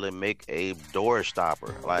properly make a door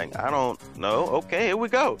stopper. Like, I don't know. Okay, here we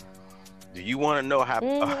go. Do you want to know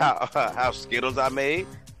how Skittles are made?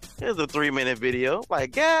 Here's a 3-minute video.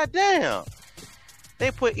 Like, god damn, they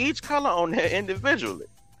put each color on there individually.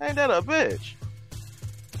 Ain't that a bitch?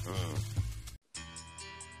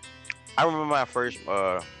 I remember my first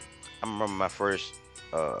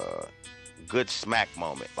good smack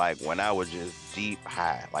moment, like when I was just deep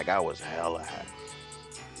high, like I was hella high.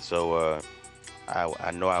 So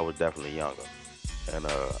I know I was definitely younger, and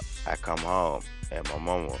I come home and my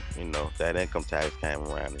mama, you know, that income tax came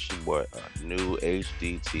around and she bought a new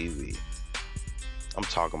HD TV. I'm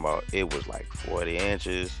talking about, it was like 40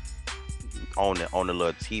 inches on the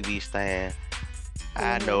little TV stand.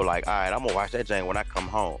 I know, like, all right, I'm gonna watch that thing when I come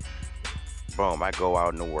home. Boom, I go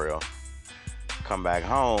out in the world, come back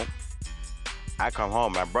home. I come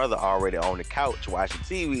home, my brother already on the couch watching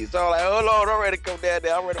TV. So I'm like, oh Lord, I'm ready to come down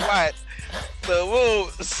there, I'm ready to watch.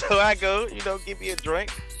 So I go, you know, give me a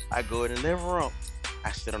drink. I go in the living room.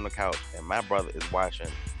 I sit on the couch and my brother is watching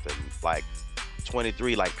the like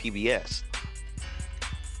 23 like PBS.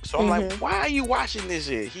 So I'm like, why are you watching this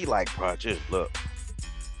shit? He like, bro, just look.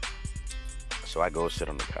 So I go sit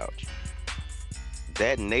on the couch.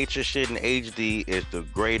 That nature shit in HD is the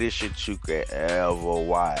greatest shit you could ever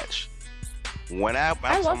watch. When I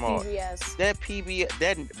love PBS. That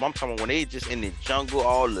PBS, I'm talking about when they just in the jungle,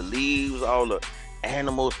 all the leaves, all the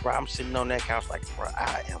animals, bro. I'm sitting on that couch like, bro,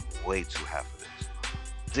 I am way too high for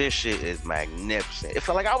this. This shit is magnificent. It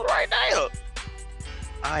felt like I was right there.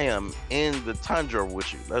 I am in the tundra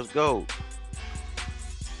with you. Let's go.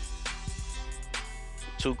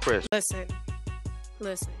 To Chris. Listen.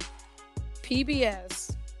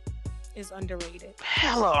 PBS is underrated.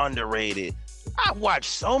 Hella underrated. I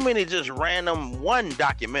watched so many just random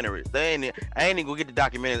documentaries. I ain't even gonna get the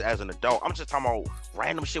documentaries as an adult. I'm just talking about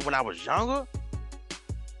random shit when I was younger.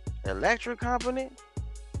 Electric Company,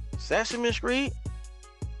 Sesame Street,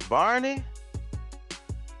 Barney.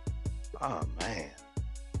 Oh man.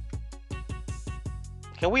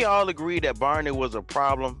 Can we all agree that Barney was a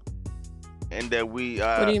problem and that we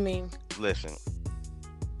What do you mean? Listen,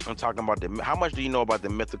 I'm talking about how much do you know about the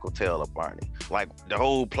mythical tale of Barney? Like the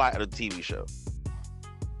whole plot of the TV show.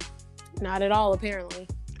 Not at all, apparently.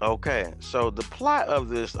 Okay, so the plot of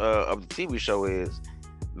this of the TV show is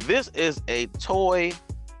this is a toy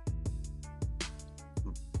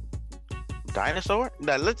dinosaur.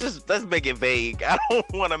 Now let's make it vague. I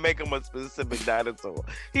don't want to make him a specific dinosaur.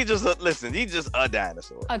 He's just a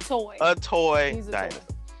dinosaur. A toy. A toy He's a dinosaur.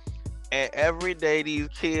 toy. And every day these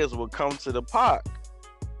kids will come to the park,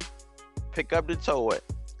 pick up the toy,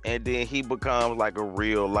 and then he becomes like a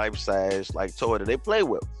real life-size like toy that they play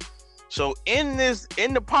with. So in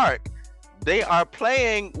the park, they are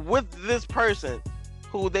playing with this person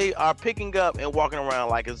who they are picking up and walking around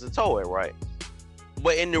like it's a toy, right?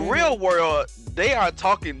 But in the real world, they are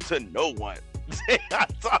talking to no one. They are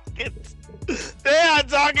talking to this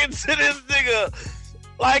nigga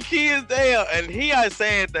like he is there, and he is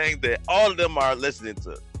saying things that all of them are listening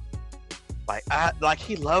to. Like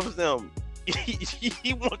he loves them.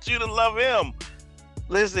 He wants you to love him.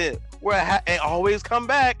 Listen, and always come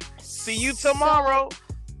back. See you tomorrow.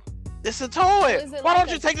 It's a toy. Why don't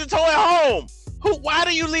you take the toy home? Why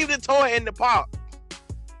do you leave the toy in the park?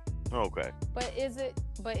 Okay. But is it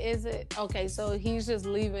okay? So he's just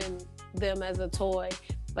leaving them as a toy,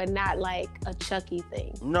 but not like a Chucky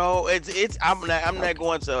thing. No, it's. I'm not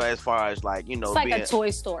going so as far as like It's like a Toy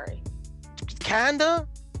Story. Kinda,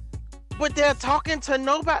 but they're talking to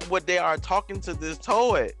nobody. But they are talking to this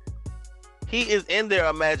toy. He is in their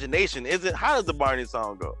imagination. How does the Barney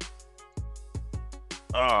song go?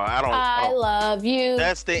 Oh, I love you.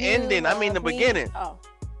 That's the ending. I mean the beginning. Oh.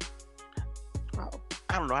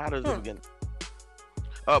 I don't know how does it begin.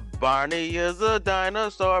 Barney is a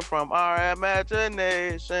dinosaur from our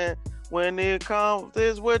imagination. When it comes,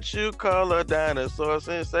 is what you call a dinosaur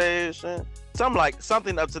sensation.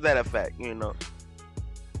 Something up to that effect, you know.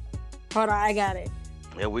 Hold on, I got it.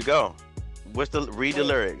 Here we go. Read the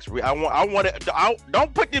lyrics.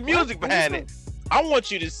 Don't put the music behind it. I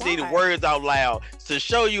want you to say the words out loud to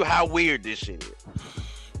show you how weird this shit is.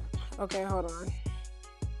 Okay, hold on.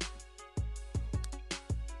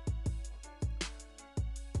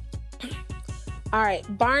 All right,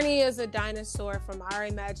 Barney is a dinosaur from our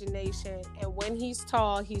imagination, and when he's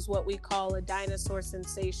tall, he's what we call a dinosaur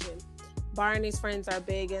sensation. Barney's friends are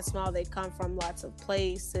big and small. They come from lots of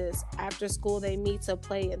places. After school, they meet to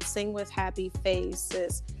play and sing with happy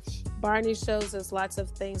faces. Barney shows us lots of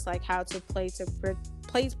things like how to play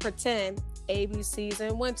pretend, ABCs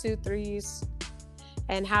and 1, 2, 3s,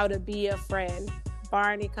 and how to be a friend.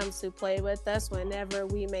 Barney comes to play with us whenever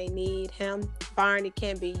we may need him. Barney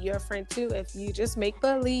can be your friend too if you just make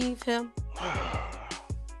believe him.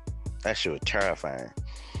 That shit was terrifying.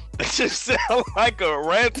 It just sounded like a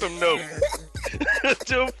ransom note. What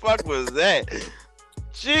the fuck was that?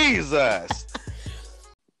 Jesus.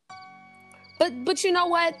 But you know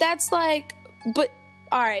what? That's like,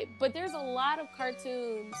 all right. But there's a lot of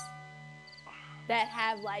cartoons that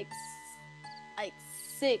have like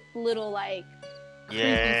sick little like.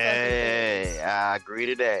 Yeah, I agree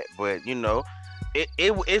to that. But you know,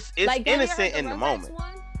 it's like, innocent in the moment.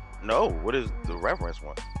 One? No, what is the reference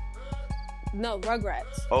one? No,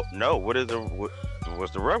 Rugrats. Oh no, what's the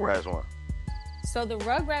Rugrats one? So the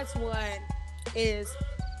Rugrats one is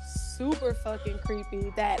super fucking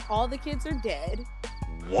creepy. That all the kids are dead.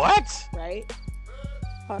 What? Right?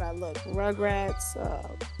 Hold on, look, Rugrats.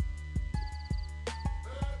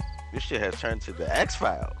 This shit has turned to the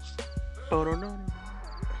X-Files. Oh no.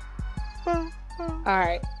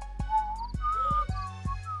 Alright,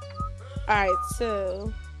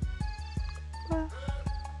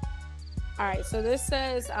 so this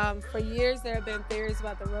says, for years there have been theories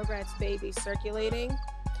about the Rugrats baby circulating.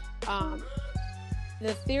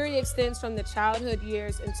 The theory extends from the childhood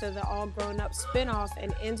years into the all grown up spinoff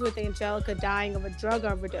and ends with Angelica dying of a drug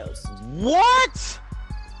overdose. What?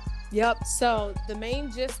 Yep. So the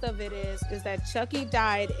main gist of it is that Chucky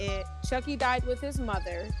died with his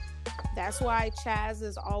mother. That's why Chaz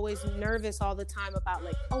is always nervous all the time about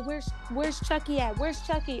like, oh, where's Chucky at? Where's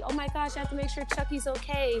Chucky? Oh my gosh, I have to make sure Chucky's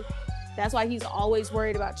okay. That's why he's always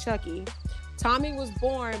worried about Chucky. Tommy was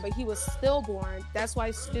born, but he was stillborn. That's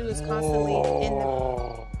why Stu is constantly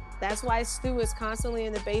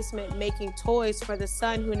in the basement making toys for the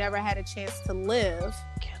son who never had a chance to live.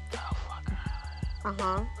 Get the fuck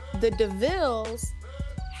out. The DeVilles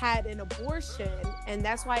had an abortion, and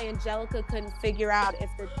that's why Angelica couldn't figure out if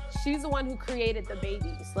she's the one who created the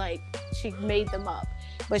babies, like she made them up,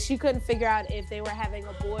 but she couldn't figure out if they were having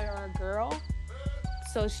a boy or a girl.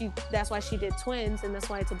 So that's why she did twins, and that's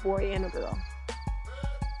why it's a boy and a girl.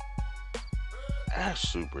 That's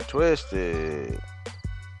super twisted.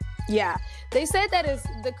 Yeah, they said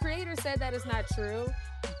the creator said that is not true,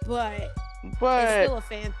 but it's still a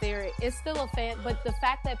fan theory. It's still a fan, but the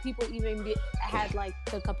fact that people even had like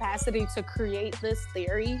the capacity to create this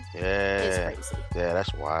theory is crazy. Yeah,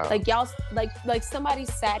 that's wild. Like y'all, like somebody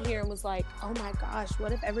sat here and was like, "Oh my gosh,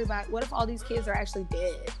 what if all these kids are actually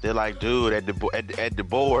dead?" They're like, dude, at the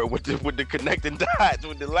board with the connecting dots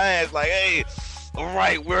with the lines, like, hey, all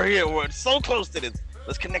right, we're here, we're so close to this.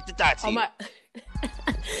 Let's connect the dots here.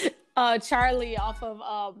 Charlie off of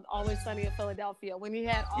Always Sunny in Philadelphia when he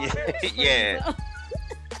had all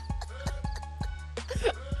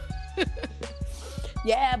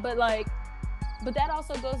yeah, but that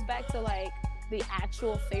also goes back to like the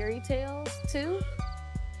actual fairy tales too,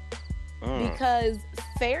 because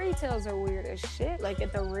fairy tales are weird as shit. Like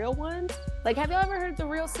at the real ones, like have you ever heard the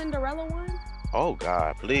real Cinderella one? Oh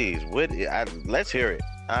God, please, let's hear it.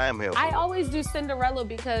 I am here. I always do Cinderella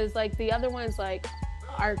because like the other ones like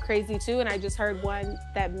are crazy too, and I just heard one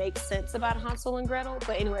that makes sense about Hansel and Gretel.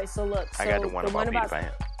 But anyway, so look, I got the one about Peter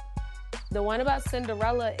Pan. The one about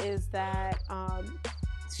Cinderella is that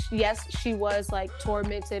yes, she was like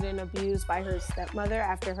tormented and abused by her stepmother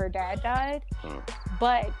after her dad died.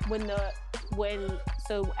 But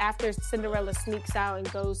after Cinderella sneaks out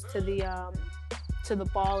and goes to the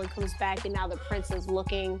ball and comes back, and now the prince is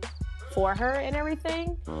looking for her and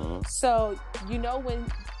everything. So when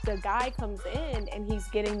the guy comes in and he's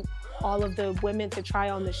getting all of the women to try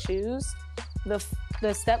on the shoes,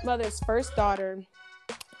 the stepmother's first daughter,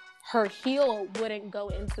 her heel wouldn't go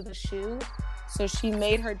into the shoe, so she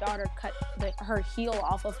made her daughter cut her heel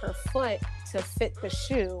off of her foot to fit the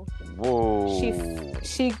shoe. Whoa.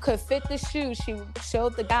 She could fit the shoe. She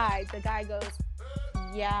showed the guy. The guy goes,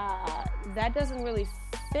 yeah, that doesn't really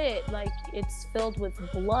fit, like it's filled with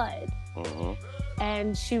blood.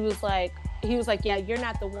 And he was like, yeah, you're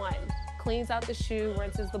not the one. Cleans out the shoe,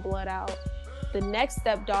 rinses the blood out. The next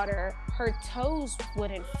stepdaughter, her toes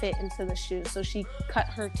wouldn't fit into the shoe, so she cut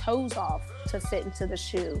her toes off to fit into the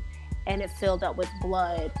shoe, and it filled up with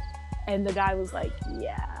blood. And the guy was like,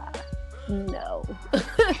 yeah, no.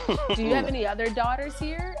 Do you have any other daughters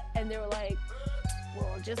here? And they were like,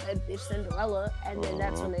 well, just it's Cinderella. And then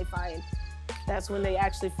that's when they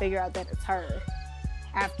actually figure out that it's her.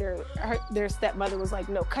 After their stepmother was like,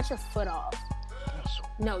 no, cut your foot off.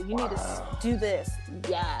 No, you need to do this.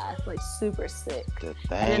 Yeah, like super sick. And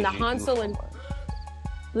then the Hansel and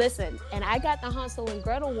listen, and I got the Hansel and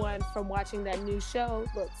Gretel one from watching that new show.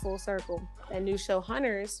 Look, full circle. That new show,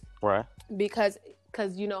 Hunters. Right. Because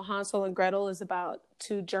Hansel and Gretel is about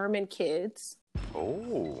two German kids.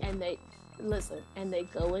 Oh. And they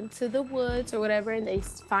go into the woods or whatever, and they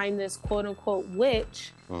find this quote unquote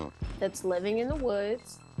witch that's living in the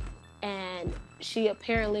woods, and she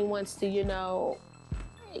apparently wants to,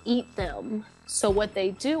 eat them. So what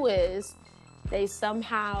they do is they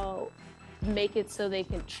somehow make it so they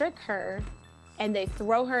can trick her, and they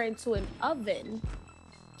throw her into an oven,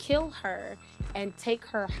 kill her, and take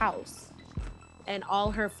her house and all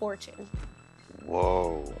her fortune.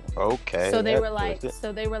 Whoa. Okay. So they were like,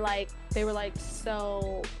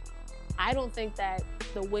 so I don't think that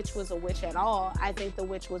the witch was a witch at all. I think the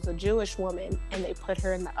witch was a Jewish woman, and they put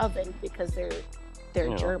her in the oven because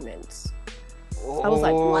they're Germans. I was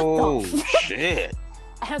like, what the shit?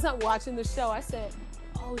 As I'm watching the show, I said,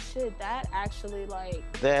 oh shit, that actually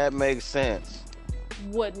that makes sense.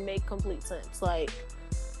 Would make complete sense. Like,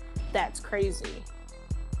 that's crazy.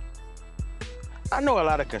 I know a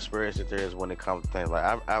lot of conspiracy theories when it comes to things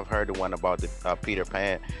like I've heard the one about the Peter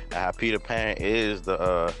Pan, and how Peter Pan is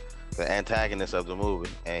the antagonist of the movie,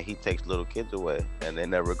 and he takes little kids away and they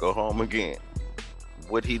never go home again.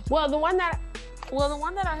 Well, the one that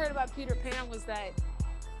I heard about Peter Pan was that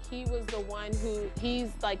he was the one he's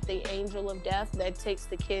like the angel of death that takes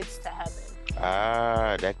the kids to heaven.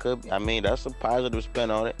 That could, that's a positive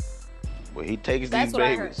spin on it. But he takes these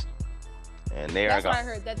babies. And that's what I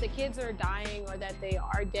heard, that the kids are dying or that they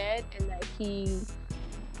are dead, and that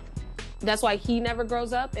that's why he never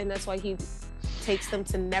grows up, and that's why he takes them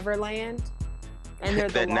to Neverland. And they're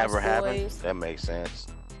the that Lost never Boys. happened. That makes sense.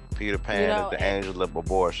 Peter Pan is the angel of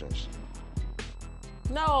abortions.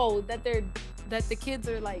 No, that the kids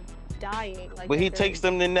are like dying. Like, but he takes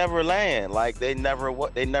them to Neverland, like they never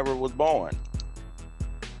was born.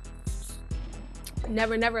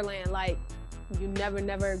 Neverland, like you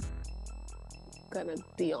never. gonna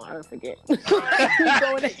be on Earth again.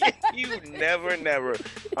 You never.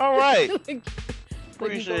 All right.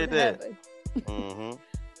 Appreciate that. Mm-hmm.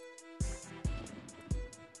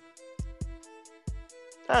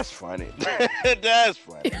 That's funny. That's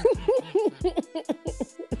funny.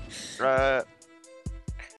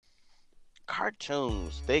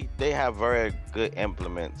 Cartoons, they have very good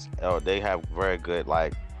implements. Oh, they have very good,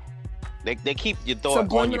 like, they keep your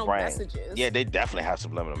thought on your brain. Messages. Yeah, they definitely have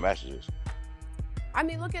subliminal messages. I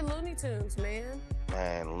mean, look at Looney Tunes, man.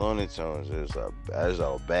 Man, Looney Tunes is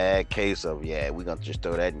a bad case of, yeah, we're gonna just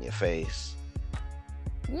throw that in your face.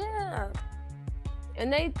 Yeah.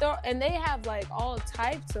 And they have like all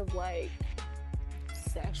types of like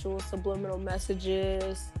sexual subliminal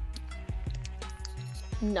messages,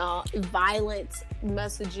 violent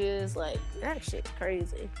messages, like that shit's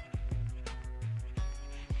crazy.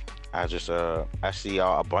 I see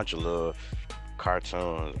a bunch of little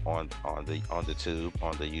cartoons on the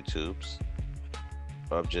YouTubes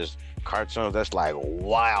of just cartoons that's like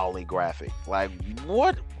wildly graphic. Like,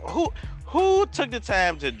 what? Who took the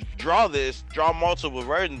time to draw multiple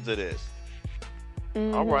versions of this?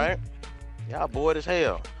 Mm-hmm. All right, y'all bored as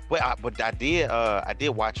hell. But I did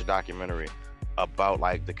watch a documentary about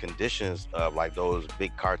like the conditions of like those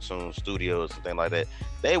big cartoon studios and things like that.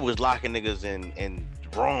 They was locking niggas in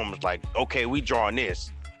rooms like, okay, we drawing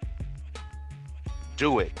this.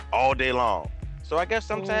 Do it all day long. So I guess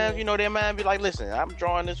sometimes, they might be like, listen, I'm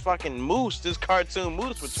drawing this fucking this cartoon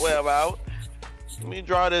moose for 12 hours. Let me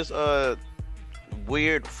draw this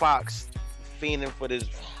weird fox fiending for this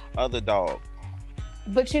other dog.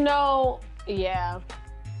 But yeah.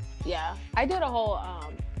 I did a whole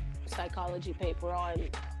psychology paper on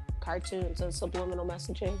cartoons and subliminal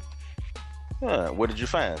messaging. What did you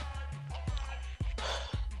find?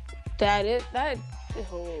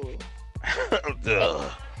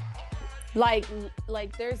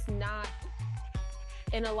 Like there's not,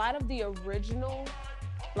 in a lot of the original,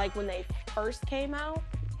 like when they first came out,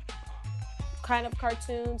 kind of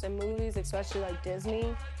cartoons and movies, especially like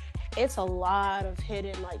Disney, it's a lot of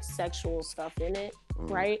hidden like sexual stuff in it,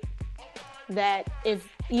 right? That if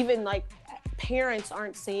even like parents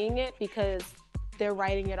aren't seeing it because they're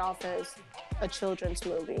writing it off as a children's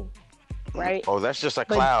movie, right? Oh, that's just a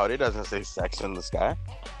cloud. It doesn't say sex in the sky.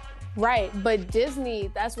 Right, but Disney,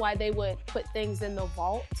 that's why they would put things in the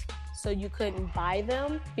vault so you couldn't buy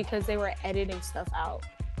them, because they were editing stuff out.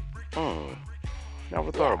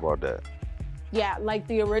 Never thought about that. Yeah, like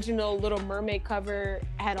the original Little Mermaid cover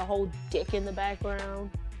had a whole dick in the background.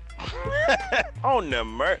 On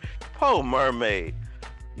the poor mermaid,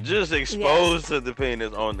 just exposed to the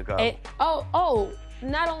penis on the cover.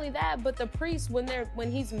 Not only that, but the priest,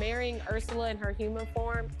 when he's marrying Ursula in her human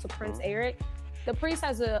form to Prince Eric, the priest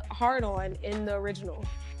has a hard-on in the original.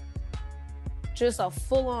 Just a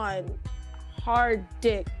full-on hard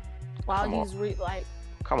dick while he's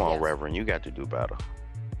Come on, Reverend, you got to do better.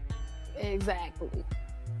 Exactly.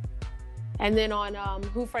 And then on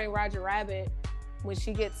Who Framed Roger Rabbit, when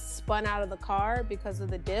she gets spun out of the car because of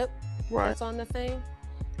the dip that's on the thing,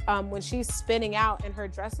 when she's spinning out and her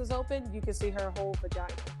dress is open, you can see her whole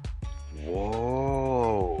vagina.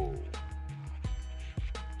 Whoa.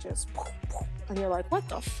 Just poof, poof. And you're like, what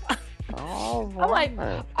the fuck? Oh, right.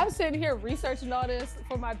 I'm sitting here researching all this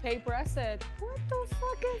for my paper. I said, what the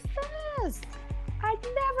fuck is this? I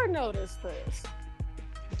never noticed this.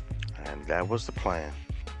 And that was the plan.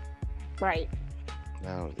 Right.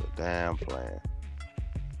 That was the damn plan.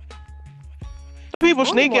 People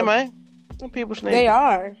sneaking, man. People sneaking. They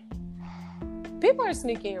are. People are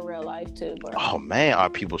sneaking in real life too, bro. Oh man, are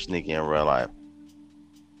people sneaking in real life?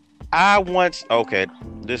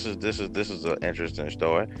 This is an interesting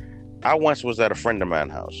story. I once was at a friend of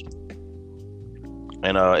mine's house,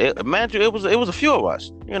 and it was a few of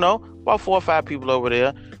us, about 4 or 5 people over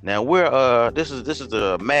there. Now we're this is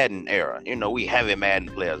the Madden era, we heavy Madden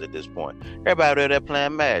players at this point. Everybody there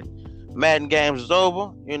playing Madden. Madden games is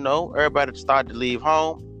over, everybody started to leave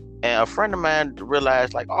home, and a friend of mine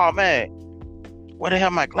realized, like, oh man, where the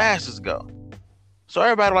hell my glasses go? So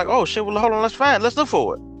everybody like, oh shit, well hold on, let's look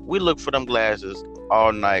for it. We looked for them glasses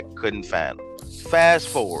all night, couldn't find them. Fast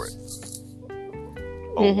forward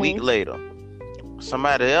a week later,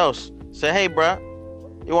 somebody else said, hey bro,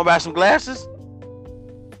 you want to buy some glasses?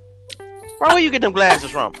 Bro, where you get them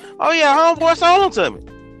glasses from? Oh yeah, homeboy sold them to me.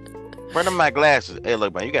 Bring them my glasses. Hey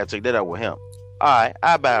look man, you gotta take that out with him. Alright,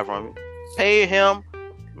 I'll buy it from you. Pay him.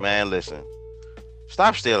 Man, listen,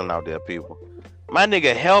 stop stealing out there, people. My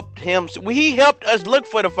nigga helped him. He helped us look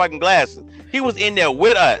for the fucking glasses. He was in there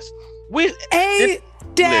with us. Dad,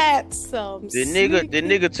 That's some The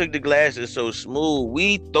nigga took the glasses so smooth.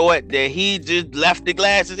 We thought that he just left the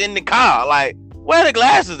glasses in the car. Like, where the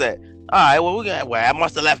glasses at? All right, well, I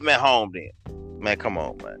must have left them at home then. Man, come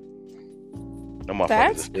on, man. No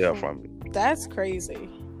motherfuckers steal from me. That's crazy.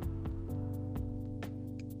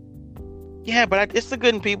 Yeah, but it's the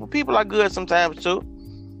good people. People are good sometimes too.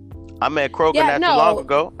 I met Kroger not too long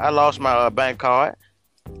ago. I lost my bank card.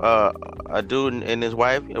 A dude and his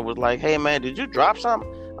wife, it was like, hey man, did you drop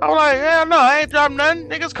something? I was like, hell no, I ain't dropped nothing.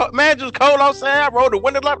 Niggas, man, just cold outside. I rolled the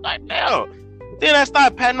window up like, damn. Then I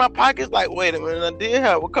started patting my pockets like, wait a minute, I did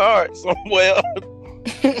have a card somewhere.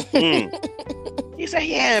 He said,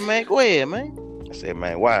 yeah, man, go ahead, man. I said,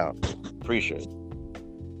 man, wow, appreciate it.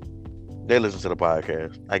 They listen to the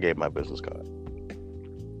podcast. I gave my business card.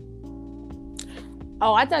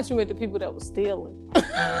 Oh, I thought you meant the people that were stealing.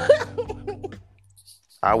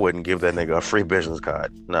 I wouldn't give that nigga a free business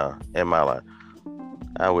card. No, in my life.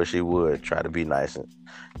 I wish he would try to be nice. And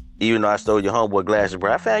even though I stole your homeboy glasses,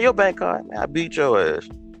 bro, I found your bank card. Man, I beat your ass.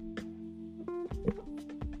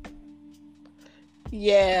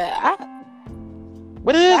 Yeah.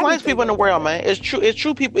 But it is nice people in the world, man. It's true. It's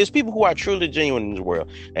true people. It's people who are truly genuine in this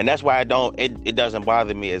world. And that's why it doesn't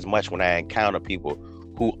bother me as much when I encounter people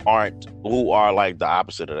who are like the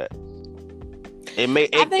opposite of that.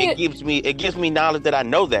 It gives me knowledge that I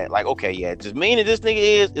know that. Like, okay, yeah, just meaning this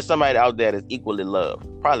nigga is somebody out there that's equally loved.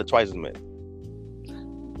 Probably twice as many.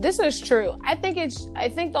 This is true. I think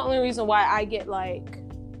the only reason why I get like,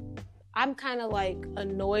 I'm kind of like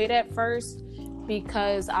annoyed at first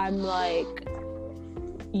because I'm like,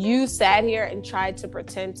 you sat here and tried to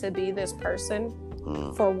pretend to be this person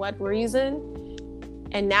for what reason?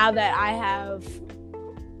 And now that I have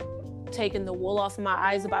taken the wool off my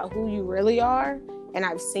eyes about who you really are, and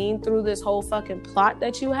I've seen through this whole fucking plot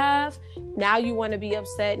that you have, now you want to be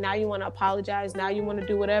upset, now you want to apologize, now you want to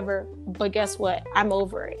do whatever, but guess what? I'm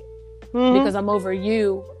over it. Because I'm over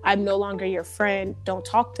you. I'm no longer your friend. Don't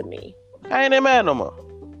talk to me. I ain't mad no more.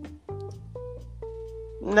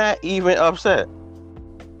 Not even upset.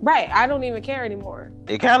 Right, I don't even care anymore.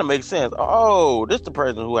 It kind of makes sense. Oh, this the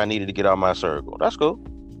person who I needed to get out of my circle. That's cool.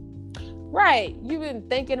 Right, you've been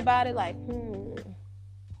thinking about it like,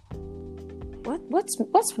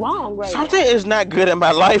 what's wrong right Something is not good in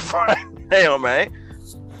my life right now, man.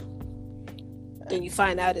 Then you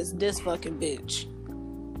find out it's this fucking bitch.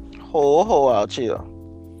 Ho out here.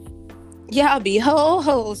 Y'all be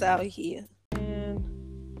hoes out here.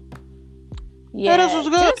 Yeah, this was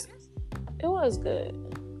good. It was good.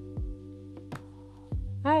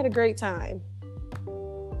 I had a great time.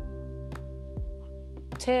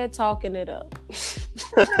 Ted talking it up.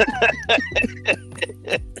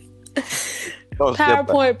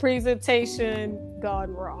 PowerPoint presentation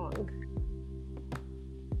gone wrong.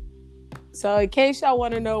 So in case y'all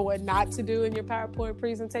want to know what not to do in your PowerPoint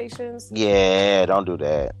presentations. Yeah, don't do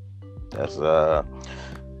that. That's that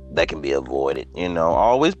can be avoided. You know,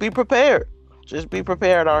 always be prepared. Just be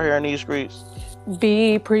prepared out here in these streets.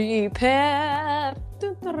 Be prepared.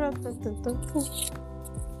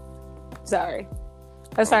 Sorry.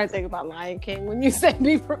 I started thinking about Lion King when you said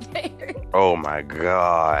be prepared. Oh my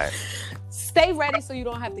God. Stay ready so you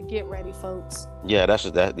don't have to get ready, folks. Yeah, that's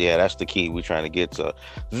the key we're trying to get to.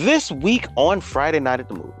 This week on Friday Night at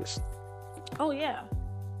the Movies. Oh yeah.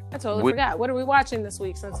 I totally forgot. What are we watching this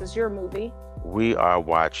week since it's your movie? We are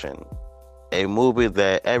watching a movie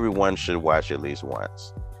that everyone should watch at least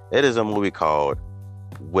once. It is a movie called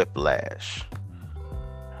Whiplash.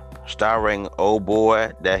 Starring old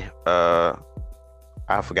boy that I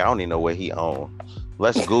forgot, I don't even know what he owns.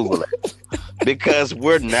 Let's Google it. Because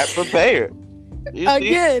we're not prepared.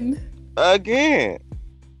 Again. I'll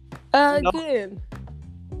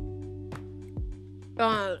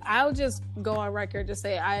just go on record to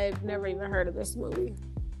say I've never even heard of this movie.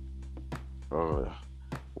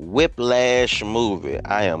 Whiplash movie.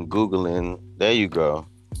 I am Googling. There you go.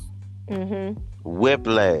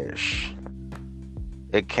 Whiplash.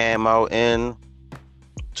 It came out in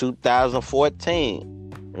 2014.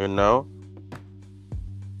 You know?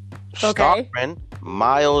 Okay. Starring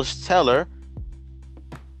Miles Teller.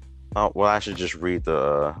 Oh, well, I should just read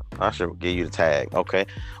I should give you the tag. Okay.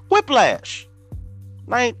 Whiplash.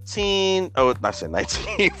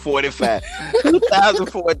 1945.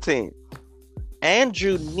 2014.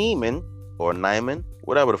 Andrew Neiman, or Nyman,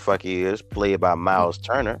 whatever the fuck he is, played by Miles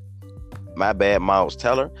Turner. My bad, Miles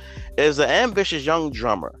Teller, is an ambitious young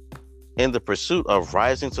drummer in the pursuit of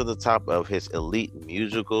rising to the top of his elite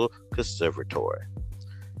musical conservatory.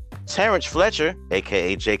 Terrence Fletcher,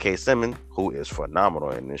 aka J.K. Simmons, who is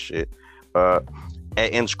phenomenal in this shit,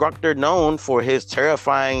 An instructor known for his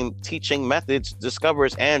terrifying teaching methods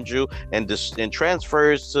discovers Andrew and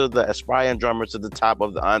transfers to the aspiring drummer to the top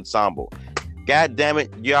of the ensemble. God damn it,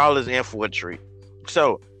 y'all is in for a treat.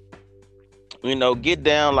 So, get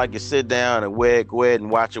down like you sit down and go ahead and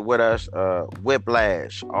watch it with us.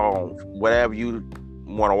 Whiplash on whatever you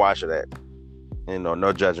want to watch it at.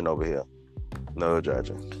 No judging over here. No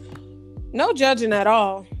judging. No judging at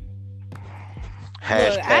all.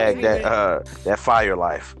 Hashtag that fire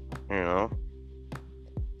life, Yep.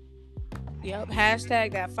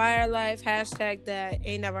 Hashtag that fire life. Hashtag that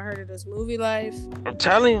ain't never heard of this movie life. I'm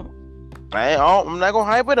telling you, I'm not gonna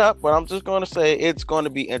hype it up, but I'm just gonna say it's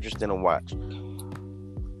gonna be interesting to watch.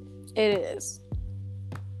 It is.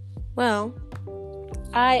 Well,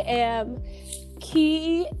 I am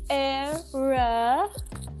Kiera.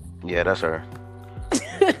 Yeah, that's her.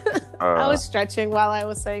 I was stretching while I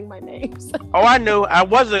was saying my names. Oh, I knew.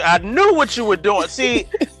 I knew what you were doing. See,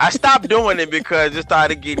 I stopped doing it because it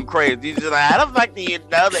started getting crazy. You just like, I don't like you know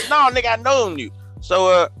that. No, nigga, I know you.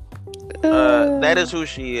 So, that is who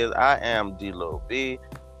she is. I am D-Lo B.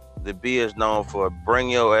 The B is known for bring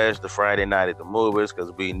your ass to Friday night at the movies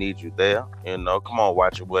because we need you there. Come on,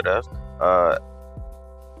 watch it with us.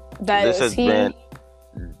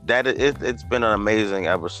 It's been an amazing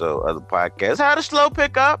episode of the podcast. Had a slow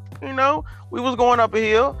pickup, we was going up a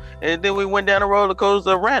hill and then we went down a roller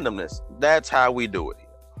coaster of randomness. That's how we do it.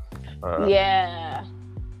 Yeah.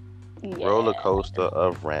 Roller coaster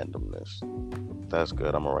of randomness. That's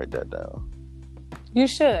good. I'm gonna write that down. You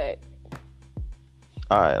should.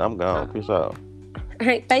 All right, I'm gone. Peace out. All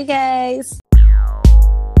right, bye guys.